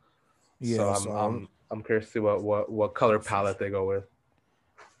it. So Yeah, I'm so I'm I'm curious to see what color palette they go with.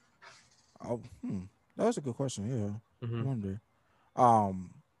 oh, that was a good question. Yeah. I Mm-hmm. wonder.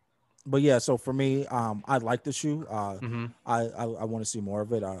 Um but yeah, so for me, I like the shoe. Mm-hmm. I want to see more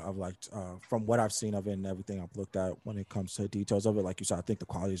of it. I've liked from what I've seen of it and everything I've looked at when it comes to details of it. Like you said, I think the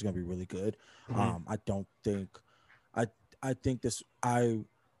quality is gonna be really good. Mm-hmm. I don't think I I think this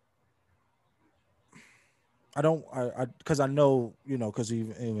I don't I because I know because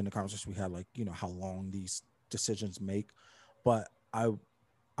even the conversation we had, like how long these decisions make, but I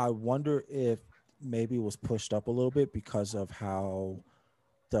wonder if maybe it was pushed up a little bit because of how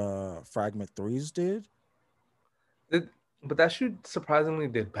the fragment threes did. It, but that shoe surprisingly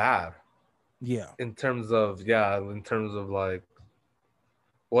did bad Yeah. in terms of like,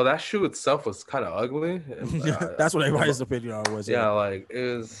 well, that shoe itself was kind of ugly. That's what everybody's opinion on was. Yeah, Yeah, like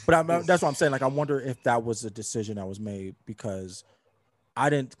it was. but It was that's what I'm saying. Like, I wonder if that was a decision that was made because I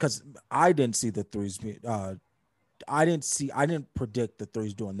didn't see the threes. I didn't predict the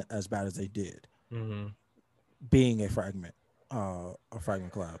threes doing as bad as they did, mhm. being a fragment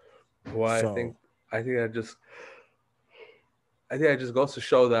collab. Well, I think So I think that just I think that just goes to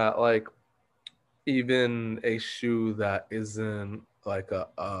show that, like, even a shoe that isn't like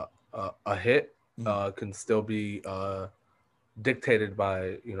a hit mhm, can still be dictated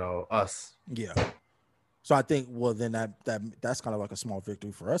by us. yeah. So I think, well, then that's kind of like a small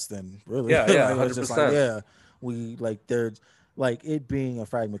victory for us then, really. Yeah, yeah, Like, it's hundred just like, percent. yeah, we like there's like it being a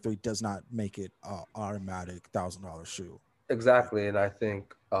fragment three does not make it a automatic $1,000 shoe. Exactly, and I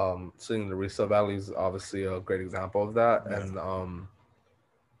think seeing the resale value is obviously a great example of that, Yeah. and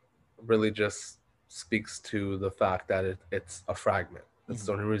really just speaks to the fact that it's a fragment. That's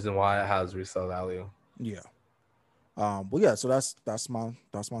the Mhm. only reason why it has resale value. Yeah. But yeah, so that's my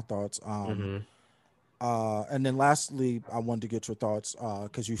thoughts. Mm-hmm. And then lastly, I wanted to get your thoughts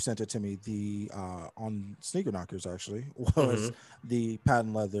because you sent it to me. The on Sneaker Knockers actually Mm-hmm. was the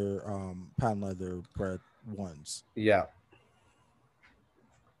patent leather bread ones. Yeah.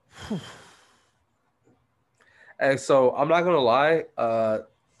 And so I'm not gonna lie.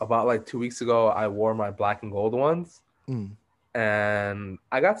 About like 2 weeks ago, I wore my black and gold ones, Mm, and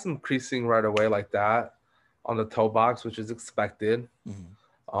I got some creasing right away like that on the toe box, which is expected.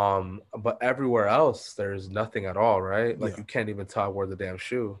 mhm. But everywhere else, there's nothing at all, right? Like Yeah. you can't even tell I wore the damn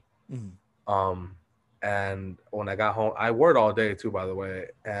shoe. Mhm. Um, and when I got home, I wore it all day too, by the way.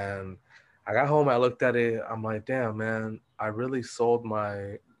 And I got home, I looked at it, I'm like, damn, man, I really sold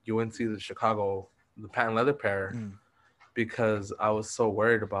my UNC the Chicago the patent leather pair Mm, because I was so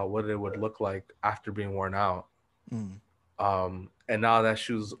worried about what it would look like after being worn out. mm. And now that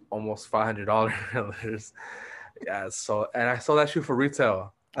shoe's almost $500. Yeah, so and I sold that shoe for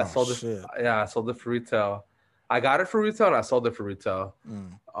retail. I Oh sold it. shit. Yeah, I sold it for retail. I got it for retail and I sold it for retail.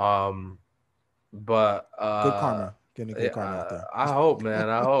 Mm. Um, but Good karma. Getting good karma out yeah, there. I hope, man.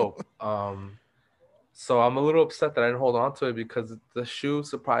 I hope. So I'm a little upset that I didn't hold on to it because the shoe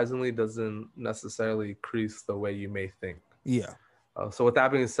surprisingly doesn't necessarily crease the way you may think. Yeah, So with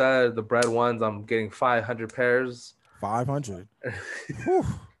that being said, the bread ones, I'm getting 500 pairs, 500. and Whew.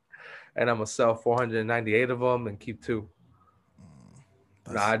 I'm gonna sell 498 of them and keep two.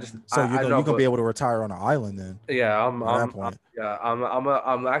 No, That's so I you're know, gonna be but able to retire on an island then. yeah, By that point,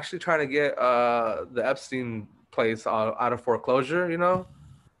 I'm actually trying to get the Epstein place out of foreclosure. You know,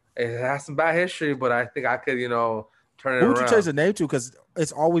 it has some bad history, but I think I could, turn it who would you change around. the name to? Because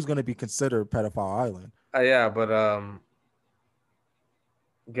it's always going to be considered pedophile island. Yeah, but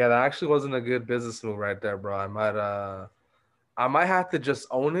yeah, that actually wasn't a good business move right there, bro. I might have to just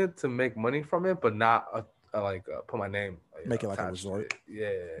own it to make money from it, but not put my name Make it like a attached to resort.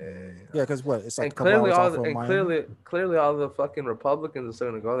 it. Yeah, because what? It's like a And couple hours off of Miami. clearly all the fucking Republicans are still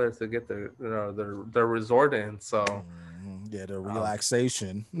gonna go there to get their resort in. So Yeah, the um,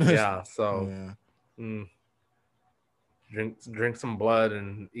 relaxation. yeah, so Yeah, mm, drink some blood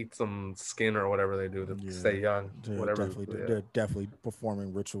and eat some skin or whatever they do to yeah. stay young. They're Whatever. definitely Yeah, they're definitely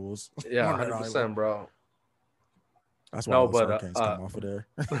performing rituals yeah, on that island. 100%, bro. That's why all No, those but hurricanes come off of there.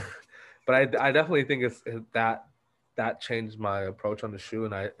 but I definitely think it's that changed my approach on the shoe,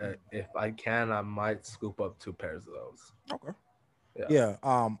 and if I can, I might scoop up 2 pairs of those. Okay. Yeah.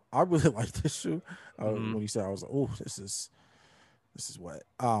 Yeah. I really like this shoe. Mm-hmm. When you said, I was like, oh, this is wet.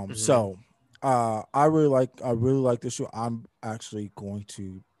 Mm-hmm. So I really like this shoe. I'm actually going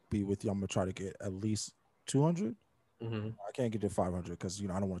to be with you. I'm gonna try to get at least 200. Mm-hmm. I can't get to 500 because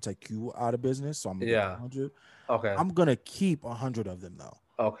I don't want to take you out of business. So I'm gonna get 200. Okay. I'm gonna keep 100 of them though.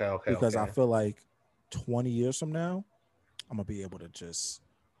 Okay. Because I feel like 20 years from now, I'm gonna be able to just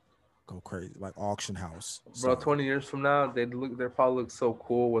go crazy, like auction house. Bro, 20 years from now, they probably look so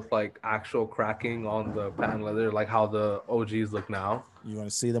cool with like actual cracking on the patent leather, like how the OGs look now. You're gonna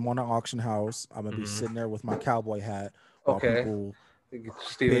see them on the auction house. I'm gonna be sitting there with my cowboy hat while people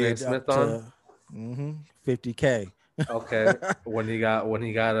Stephen A. bid Smith up on. to 50K. Okay, when he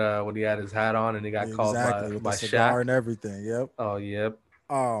had his hat on and he got called with by the cigar Shaq and everything. Yep. Oh, yep.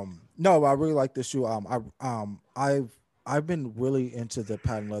 No, I really like this shoe. I've been really into the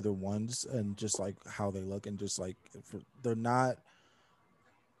patent leather ones and just like how they look and just like they're not.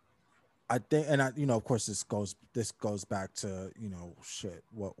 I think, and of course, this goes back to shit.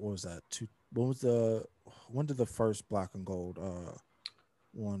 What was that? When did the first black and gold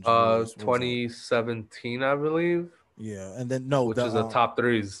ones release? 2017, I believe. Yeah, and then which is the top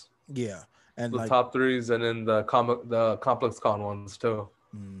threes. Yeah, and the top threes, and then the Complex Con ones too.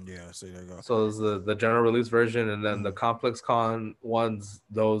 Yeah, so there you go. So there's the general release version, and then the Complex Con ones.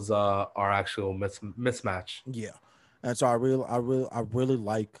 Those are actual mismatch. Yeah, and so I really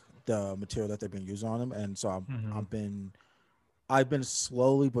like the material that they've been using on them, and so I've been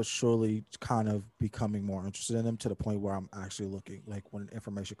slowly but surely kind of becoming more interested in them to the point where I'm actually looking, like when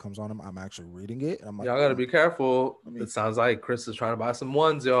information comes on them, I'm actually reading it. And I'm like, y'all gotta be careful. It sounds like Chris is trying to buy some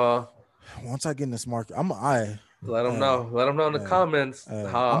ones, y'all. Once I get in this market, let them know. Let them know in the comments.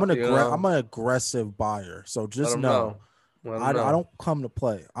 I'm an aggressive buyer, so just know. I don't come to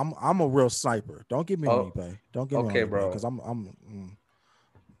play. I'm a real sniper. Don't give me on eBay. Don't give me on eBay, bro. Because I'm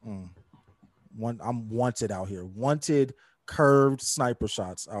wanted out here. Wanted curved sniper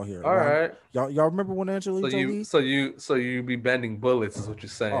shots out here. All right. Y'all remember when Angela Jolie? So you be bending bullets is what you're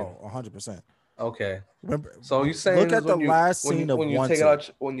saying. Oh, 100%. Okay. Remember, so you saying look at the last scene of when you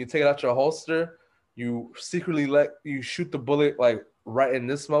take it out your holster, you secretly shoot the bullet like right in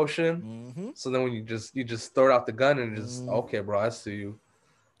this motion. Mm-hmm. So then when you just throw it out the gun and just okay, bro, I see you.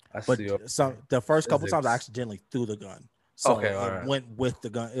 See you. So the first couple times I accidentally threw the gun. So it went with the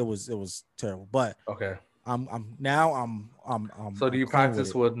gun. It was terrible. But okay. I'm So do you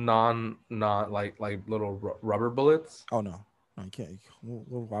practice with non like little rubber bullets? Oh no, you can't.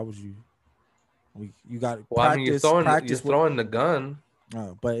 Why would you? You got practice. I mean, you're throwing the gun.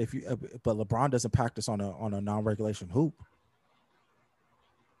 But but LeBron doesn't practice on a non-regulation hoop.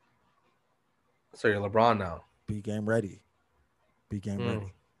 So you're LeBron now. Be game ready. Be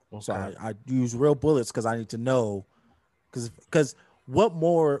ready. Okay. So I use real bullets because I need to know. Because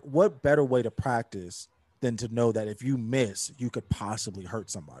what better way to practice than to know that if you miss, you could possibly hurt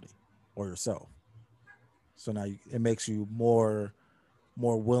somebody or yourself. So now it makes you more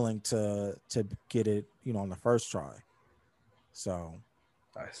willing to get it, on the first try. So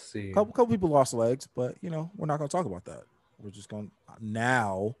I see. Couple people lost legs, but we're not going to talk about that. We're just going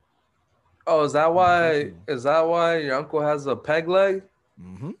now. Oh, is that why your uncle has a peg leg?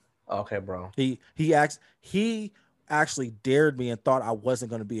 Mm-hmm. Okay, bro. He actually dared me and thought I wasn't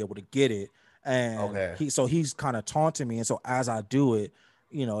going to be able to get it, and he's kind of taunting me. And so as I do it,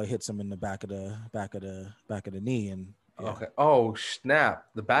 it hits him in the back of the knee, and yeah, Okay. Oh snap!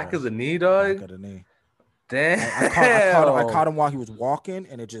 The back yeah, of the knee, back dog. of the knee. I Damn. caught him while he was walking,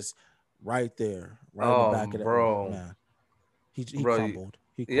 and it just right there, right in the back of the Bro, man. He bro. crumbled.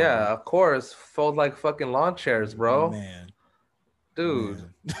 He Yeah, crumbled. of course. Fold like fucking lawn chairs, bro. Man, Dude,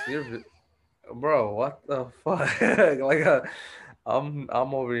 man. you're bro. What the fuck? like, I'm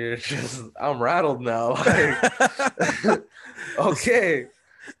over here just. I'm rattled now. Like,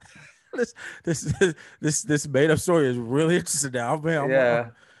 this okay, this this made up story is really interesting now. Man, yeah.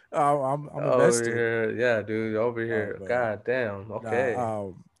 I'm Over invested. here, yeah, dude. Over Oh here. man. God damn. Okay.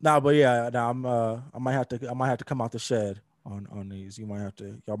 Nah, but yeah, nah, I might have to come out the shed on these.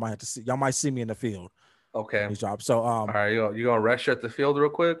 Y'all might see me in the field on Okay. these jobs. So All right. You gonna rush at the field real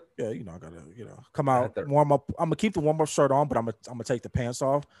quick? yeah, I gotta come I out, had to. warm up. I'm gonna keep the warm up shirt on, but I'm gonna take the pants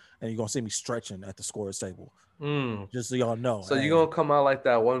off, and you're gonna see me stretching at the scorer's table, Mm. just so y'all know. So you Hey, gonna come out like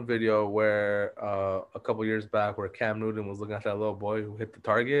that one video where a couple years back where Cam Newton was looking at that little boy who hit the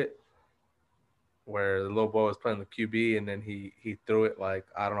target, where the little boy was playing the QB and then he threw it like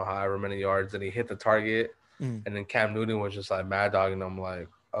I don't know however many yards and he hit the target mm, and then Cam Newton was just like mad dogging him like,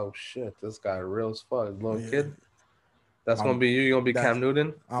 oh shit, this guy real as fuck, little yeah, kid. That's gonna I'm be you. You're gonna be that Cam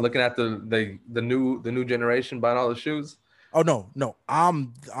Newton I'm. looking at the new generation buying all the shoes. Oh no,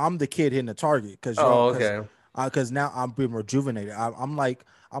 I'm the kid hitting the target Oh, okay. because now I'm being rejuvenated. I'm like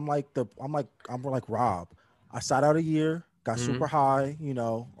Rob. I sat out a year, got super Hmm. high,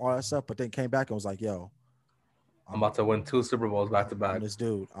 all that stuff, but then came back and was like, yo, I'm I'm about to win two Super Bowls back to I'm back. this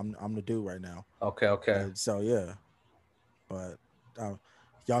dude. I'm the dude right now. Okay, okay. And so yeah, but uh,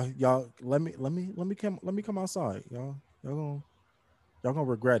 y'all let me come outside. Y'all gonna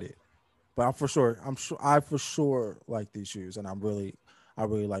regret it. But I for sure like these shoes, and I really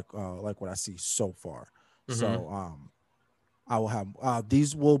like what I see so far. Hmm. So I will have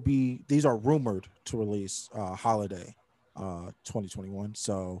these are rumored to release holiday 2021.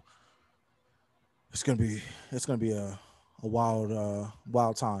 So it's gonna be a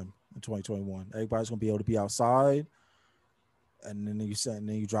wild time in 2021. Everybody's gonna be able to be outside, and then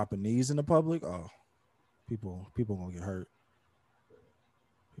you dropping knees in the public. Oh, people gonna get hurt.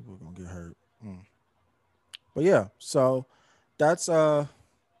 People gonna get hurt. Mm. But yeah, so that's that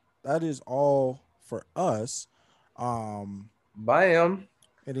is all for us. Um Buy him.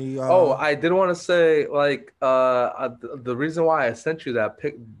 any Oh, I did want to say, like, the reason why I sent you that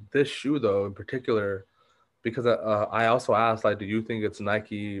pick, this shoe though, in particular, because I also asked, like, do you think it's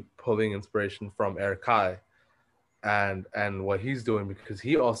Nike pulling inspiration from Eric Kai and what he's doing because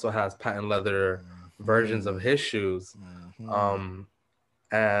he also has patent leather versions of mhm, his shoes, mhm, um,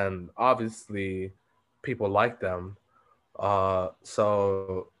 and obviously people like them.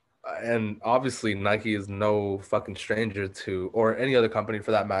 So and obviously Nike is no fucking stranger to, or any other company for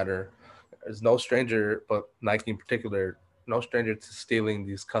that matter, is no stranger, but Nike in particular, no stranger to stealing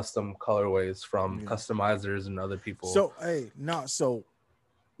these custom colorways from yeah. customizers and other people. So hey, not so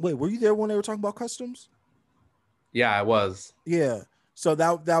wait, were you there when they were talking about customs? Yeah, I was. Yeah. So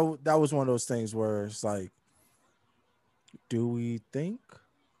that was one of those things where it's like, do we think?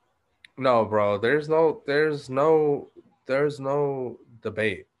 No, bro. There's no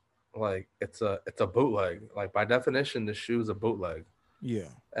debate. Like it's a bootleg. Like by definition, the shoe's a bootleg, Yeah.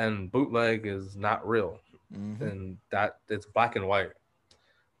 and bootleg is not real, Mm-hmm. and that it's black and white.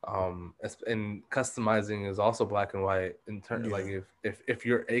 And customizing is also black and white. In turn, like Yeah. if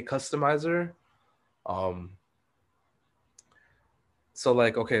you're a customizer, um, so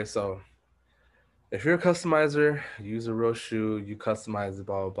like okay, so if you're a customizer, you use a real shoe, you customize it,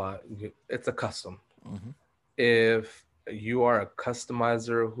 blah blah blah. It's a custom. Mm-hmm. If you are a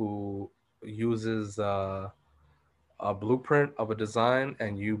customizer who uses a blueprint of a design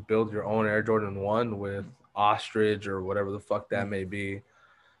and you build your own Air Jordan 1 with ostrich or whatever the fuck that may Mm-hmm. be,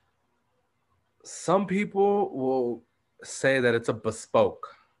 some people will say that it's a bespoke,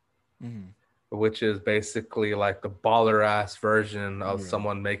 Mm-hmm. which is basically like the baller ass version of Yeah.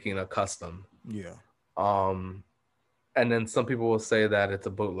 someone making a custom. Yeah. Um, and then some people will say that it's a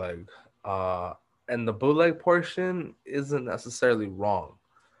bootleg. Uh, and the bootleg portion isn't necessarily wrong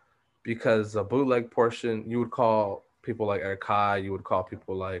because a bootleg portion you would call people like Eric Kai, you would call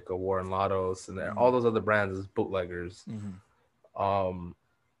people like Warren Lottos and all those other brands as bootleggers. Mm-hmm. Um,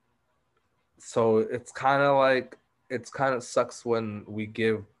 so it's kind of sucks when we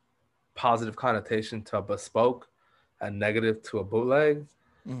give positive connotation to a bespoke and negative to a bootleg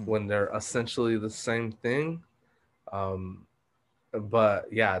Mm-hmm. when they're essentially the same thing. Um,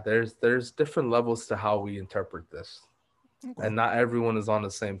 but yeah, there's different levels to how we interpret this, Okay. and not everyone is on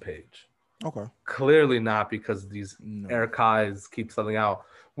the same page. Okay. Clearly not, because these No. Air Kais keep selling out.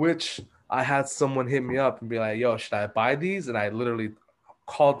 Which I had someone hit me up and be like, "Yo, should I buy these?" And I literally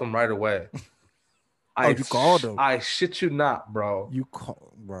called them right away. You called them. I shit you not, bro. You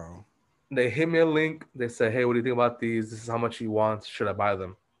call, bro. They hit me a link. They said, "Hey, what do you think about these? This is how much you want. Should I buy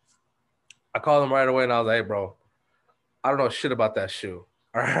them?" I called them right away and I was like, "Hey, bro, I don't know shit about that shoe."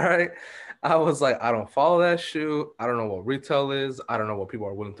 All right. I was like, I don't follow that shoe. I don't know what retail is. I don't know what people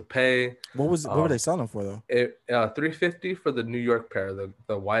are willing to pay. What were they selling for though? It $350 for the New York pair,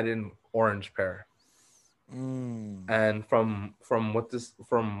 the white and orange pair. And from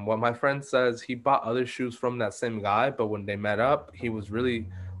what my friend says, he bought other shoes from that same guy, but when they met up, he was really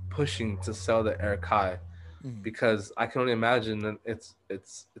pushing to sell the Air Kai, because I can only imagine that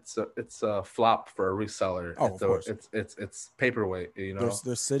it's a flop for a reseller. Oh, of course. It's paperweight, you know.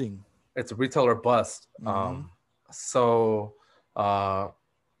 They're sitting. It's a retailer bust. So yeah,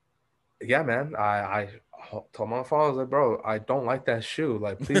 man, I told my phone, I was like, bro, I don't like that shoe.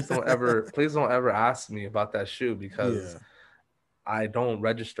 Like, please don't ever ask me about that shoe, because I don't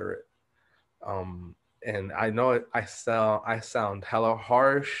register it. And I know I sound hella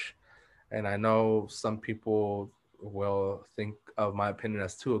harsh, and I know some people will think of my opinion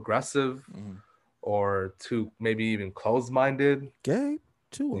as too aggressive or too maybe even closed-minded. Gabe,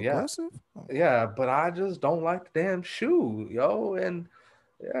 too aggressive? Yeah, but I just don't like the damn shoe, yo. And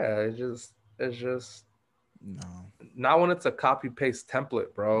yeah, it's just no. Not when it's a copy paste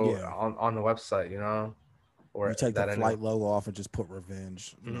template, bro, Yeah. on the website, you know. Or you take the flight logo off and just put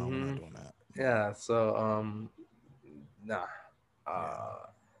revenge. No, we're not doing that. Yeah, so nah.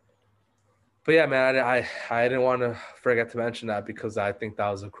 But yeah, man, I didn't want to forget to mention that, because I think that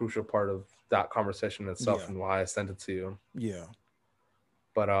was a crucial part of that conversation itself and why I sent it to you. Yeah.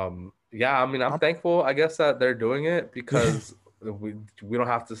 But yeah, I mean, I'm thankful, I guess, that they're doing it, because we don't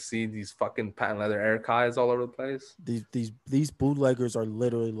have to see these fucking patent leather Air Kais all over the place. These bootleggers are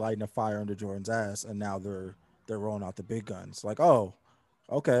literally lighting a fire under Jordan's ass, and now they're rolling out the big guns. Like, oh,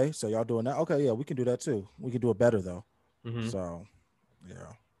 okay, so y'all doing that? Okay, yeah, we can do that too. We can do it better though. So,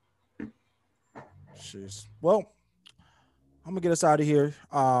 yeah. Jeez. Well, I'm gonna get us out of here.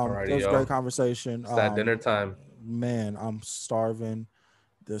 Alrighty, that was a great conversation. It's that dinner time. Man, I'm starving.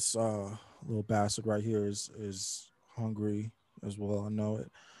 This little bastard right here is hungry as well. I know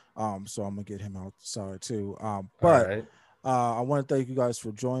it. So I'm gonna get him outside too. But I want to thank you guys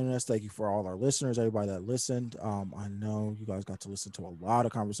for joining us. Thank you for all our listeners, everybody that listened. I know you guys got to listen to a lot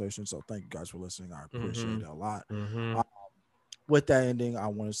of conversations, so thank you guys for listening. I appreciate it a lot. With that ending, I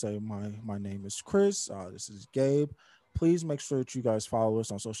want to say my name is Chris. This is Gabe. Please make sure that you guys follow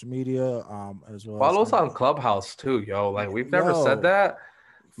us on social media, as well. Follow us on Clubhouse too, yo. Like, we've never said that.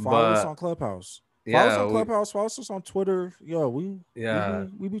 Follow us on Clubhouse. Follow us on Clubhouse. Follow us on Twitter. Yo, we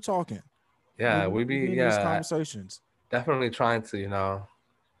be talking. Yeah, we be in these conversations. Definitely trying to, you know.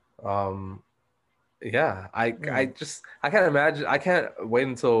 Yeah, I can't imagine. I can't wait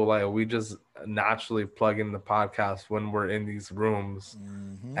until like we just naturally plug in the podcast when we're in these rooms,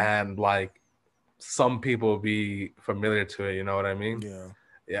 and like some people be familiar to it. You know what I mean?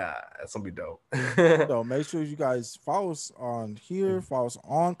 Yeah, that's gonna be dope. So make sure you guys follow us on here, follow us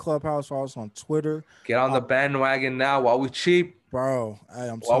on Clubhouse, follow us on Twitter. Get on the bandwagon now while we cheap, bro.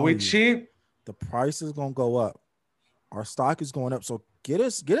 I'm while we cheap, the price is gonna go up. Our stock is going up, so get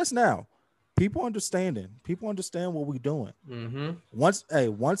us now. People understand what we're doing. Once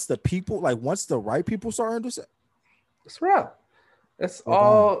the people, like once the right people start understanding, it's right. It's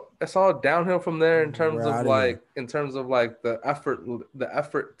all downhill from there in terms of like the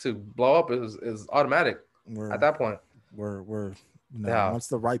effort to blow up is automatic at that point. Once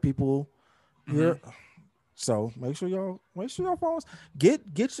the right people here. So make sure y'all follow us. Get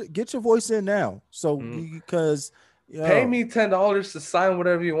your voice in now. So because pay me $10 to sign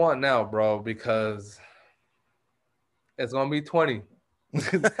whatever you want now, bro, because it's gonna be 20.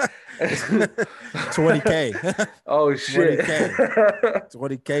 20K. Oh shit.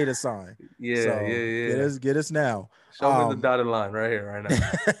 20K to sign. Yeah. Get us now. Show me the dotted line right here, right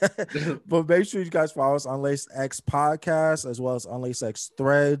now. But make sure you guys follow us on Unlaced X Podcast as well as Unlaced X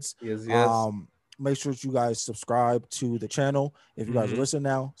Threads. Yes. Make sure that you guys subscribe to the channel. If you guys listen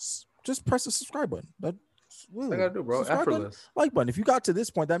now, just press the subscribe button. That's I gotta do, bro. Effortless. Like button. If you got to this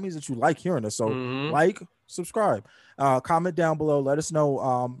point, that means that you like hearing us. So like, subscribe, comment down below. Let us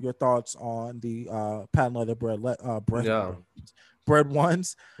know your thoughts on the patent leather bread ones.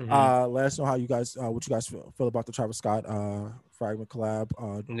 Let us know how you guys what you guys feel about the Travis Scott fragment collab,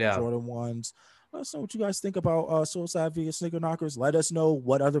 Jordan ones. Let us know what you guys think about Soul Savvy and Sneaker Knockers. Let us know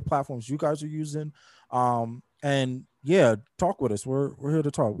what other platforms you guys are using. And yeah, talk with us. We're here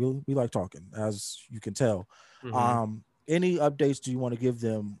to talk. We like talking, as you can tell. Mm-hmm. Any updates do you want to give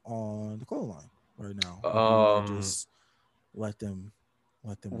them on the clothing line right now, or do you want to Um, just let them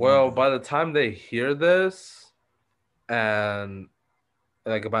well, wonder? by the time they hear this, and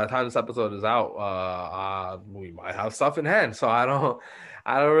like by the time this episode is out, we might have stuff in hand. So I don't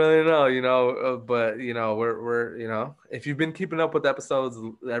really know, but we're if you've been keeping up with episodes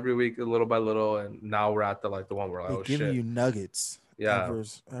every week, little by little, and now we're at the one where like, We're oh giving shit, you nuggets yeah,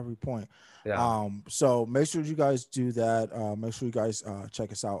 every point. yeah, So make sure you guys do that. Make sure you guys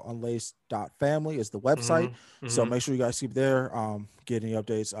check us out. Unlaced.family is the website. mm-hmm, So mm-hmm. make sure you guys keep there. Get any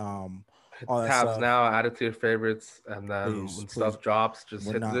updates. Hit All the that tabs stuff. now, add it to your favorites, and then Please, when please. stuff drops, just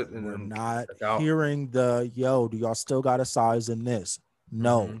hit it and We're then not check out. hearing the yo, do y'all still got a size in this?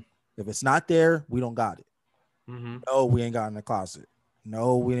 No. Mm-hmm, If it's not there, we don't got it. mm-hmm, No, we ain't got it in the closet.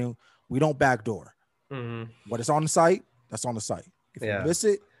 No, we don't backdoor. mm-hmm. What is on the site, that's on the site. If you Yeah, miss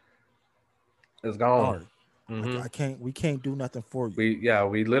it, it's gone. sorry. Mm-hmm. I can't we can't do nothing for you.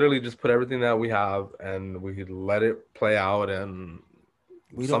 We literally just put everything that we have and we let it play out, and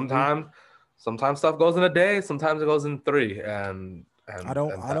We don't we sometimes stuff goes in a day, sometimes it goes in three, and I don't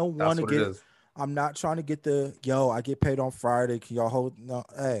want that's to what it get is. I'm not trying to get the yo, I get paid on Friday. Can y'all hold no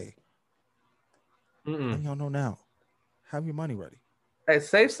hey, let Mm-mm. y'all know now. Have your money ready. Hey,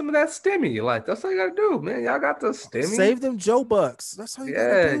 save some of that stimmy. Like that's all you gotta do, man. Y'all got the stimmy. Save them Joe Bucks. That's all you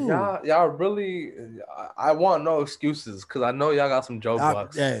gotta Yeah, do. y'all really. I want no excuses because I know y'all got some Joe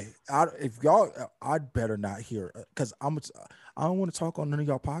Bucks. If y'all, I'd better not hear because I don't want to talk on none of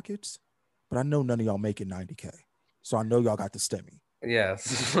y'all pockets, but I know none of y'all making 90K, so I know y'all got the stimmy.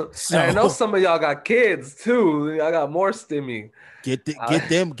 Yes, and I know So some of y'all got kids too. Y'all got more stimmy. get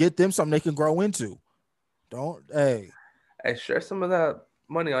them something they can grow into. Don't hey. Hey, share some of that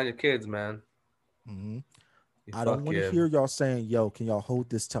money on your kids, man. Mm-hmm. You I don't want to hear fucking y'all saying, "Yo, can y'all hold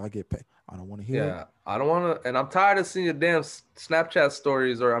this till I get paid?" I don't want to hear it. yeah. I don't want to, and I'm tired of seeing your damn Snapchat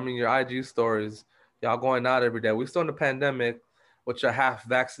stories or I mean your IG stories. Y'all going out every day. We still in the pandemic with your half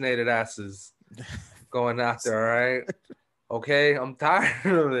vaccinated asses going out there. All right, okay. I'm tired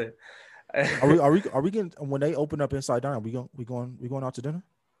of it, Are we getting when they open up Inside Down? We going out to dinner?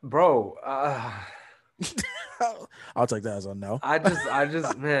 bro. I'll take that as a no. I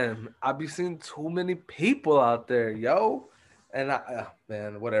just, man, I be seeing too many people out there, yo, and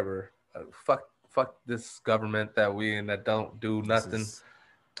man, whatever. Fuck this government that we in that don't do This nothing. is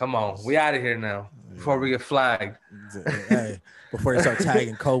Come on, we out of here now before we yeah. get flagged. Hey, before they start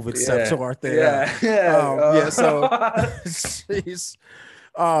tagging COVID stuff Yeah, to our thing. yeah. Yeah. So, jeez.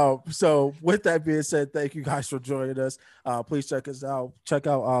 So with that being said, thank you guys for joining us. Please check us out. Check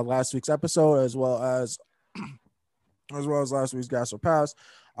out last week's episode as well as last week's Gas or Pass.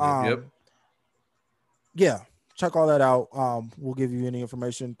 Yep. Yeah, check all that out. We'll give you any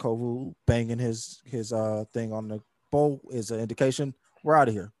information. Kovu banging his thing on the bowl is an indication. We're out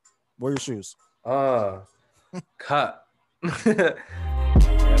of here. Wear your shoes. Cut.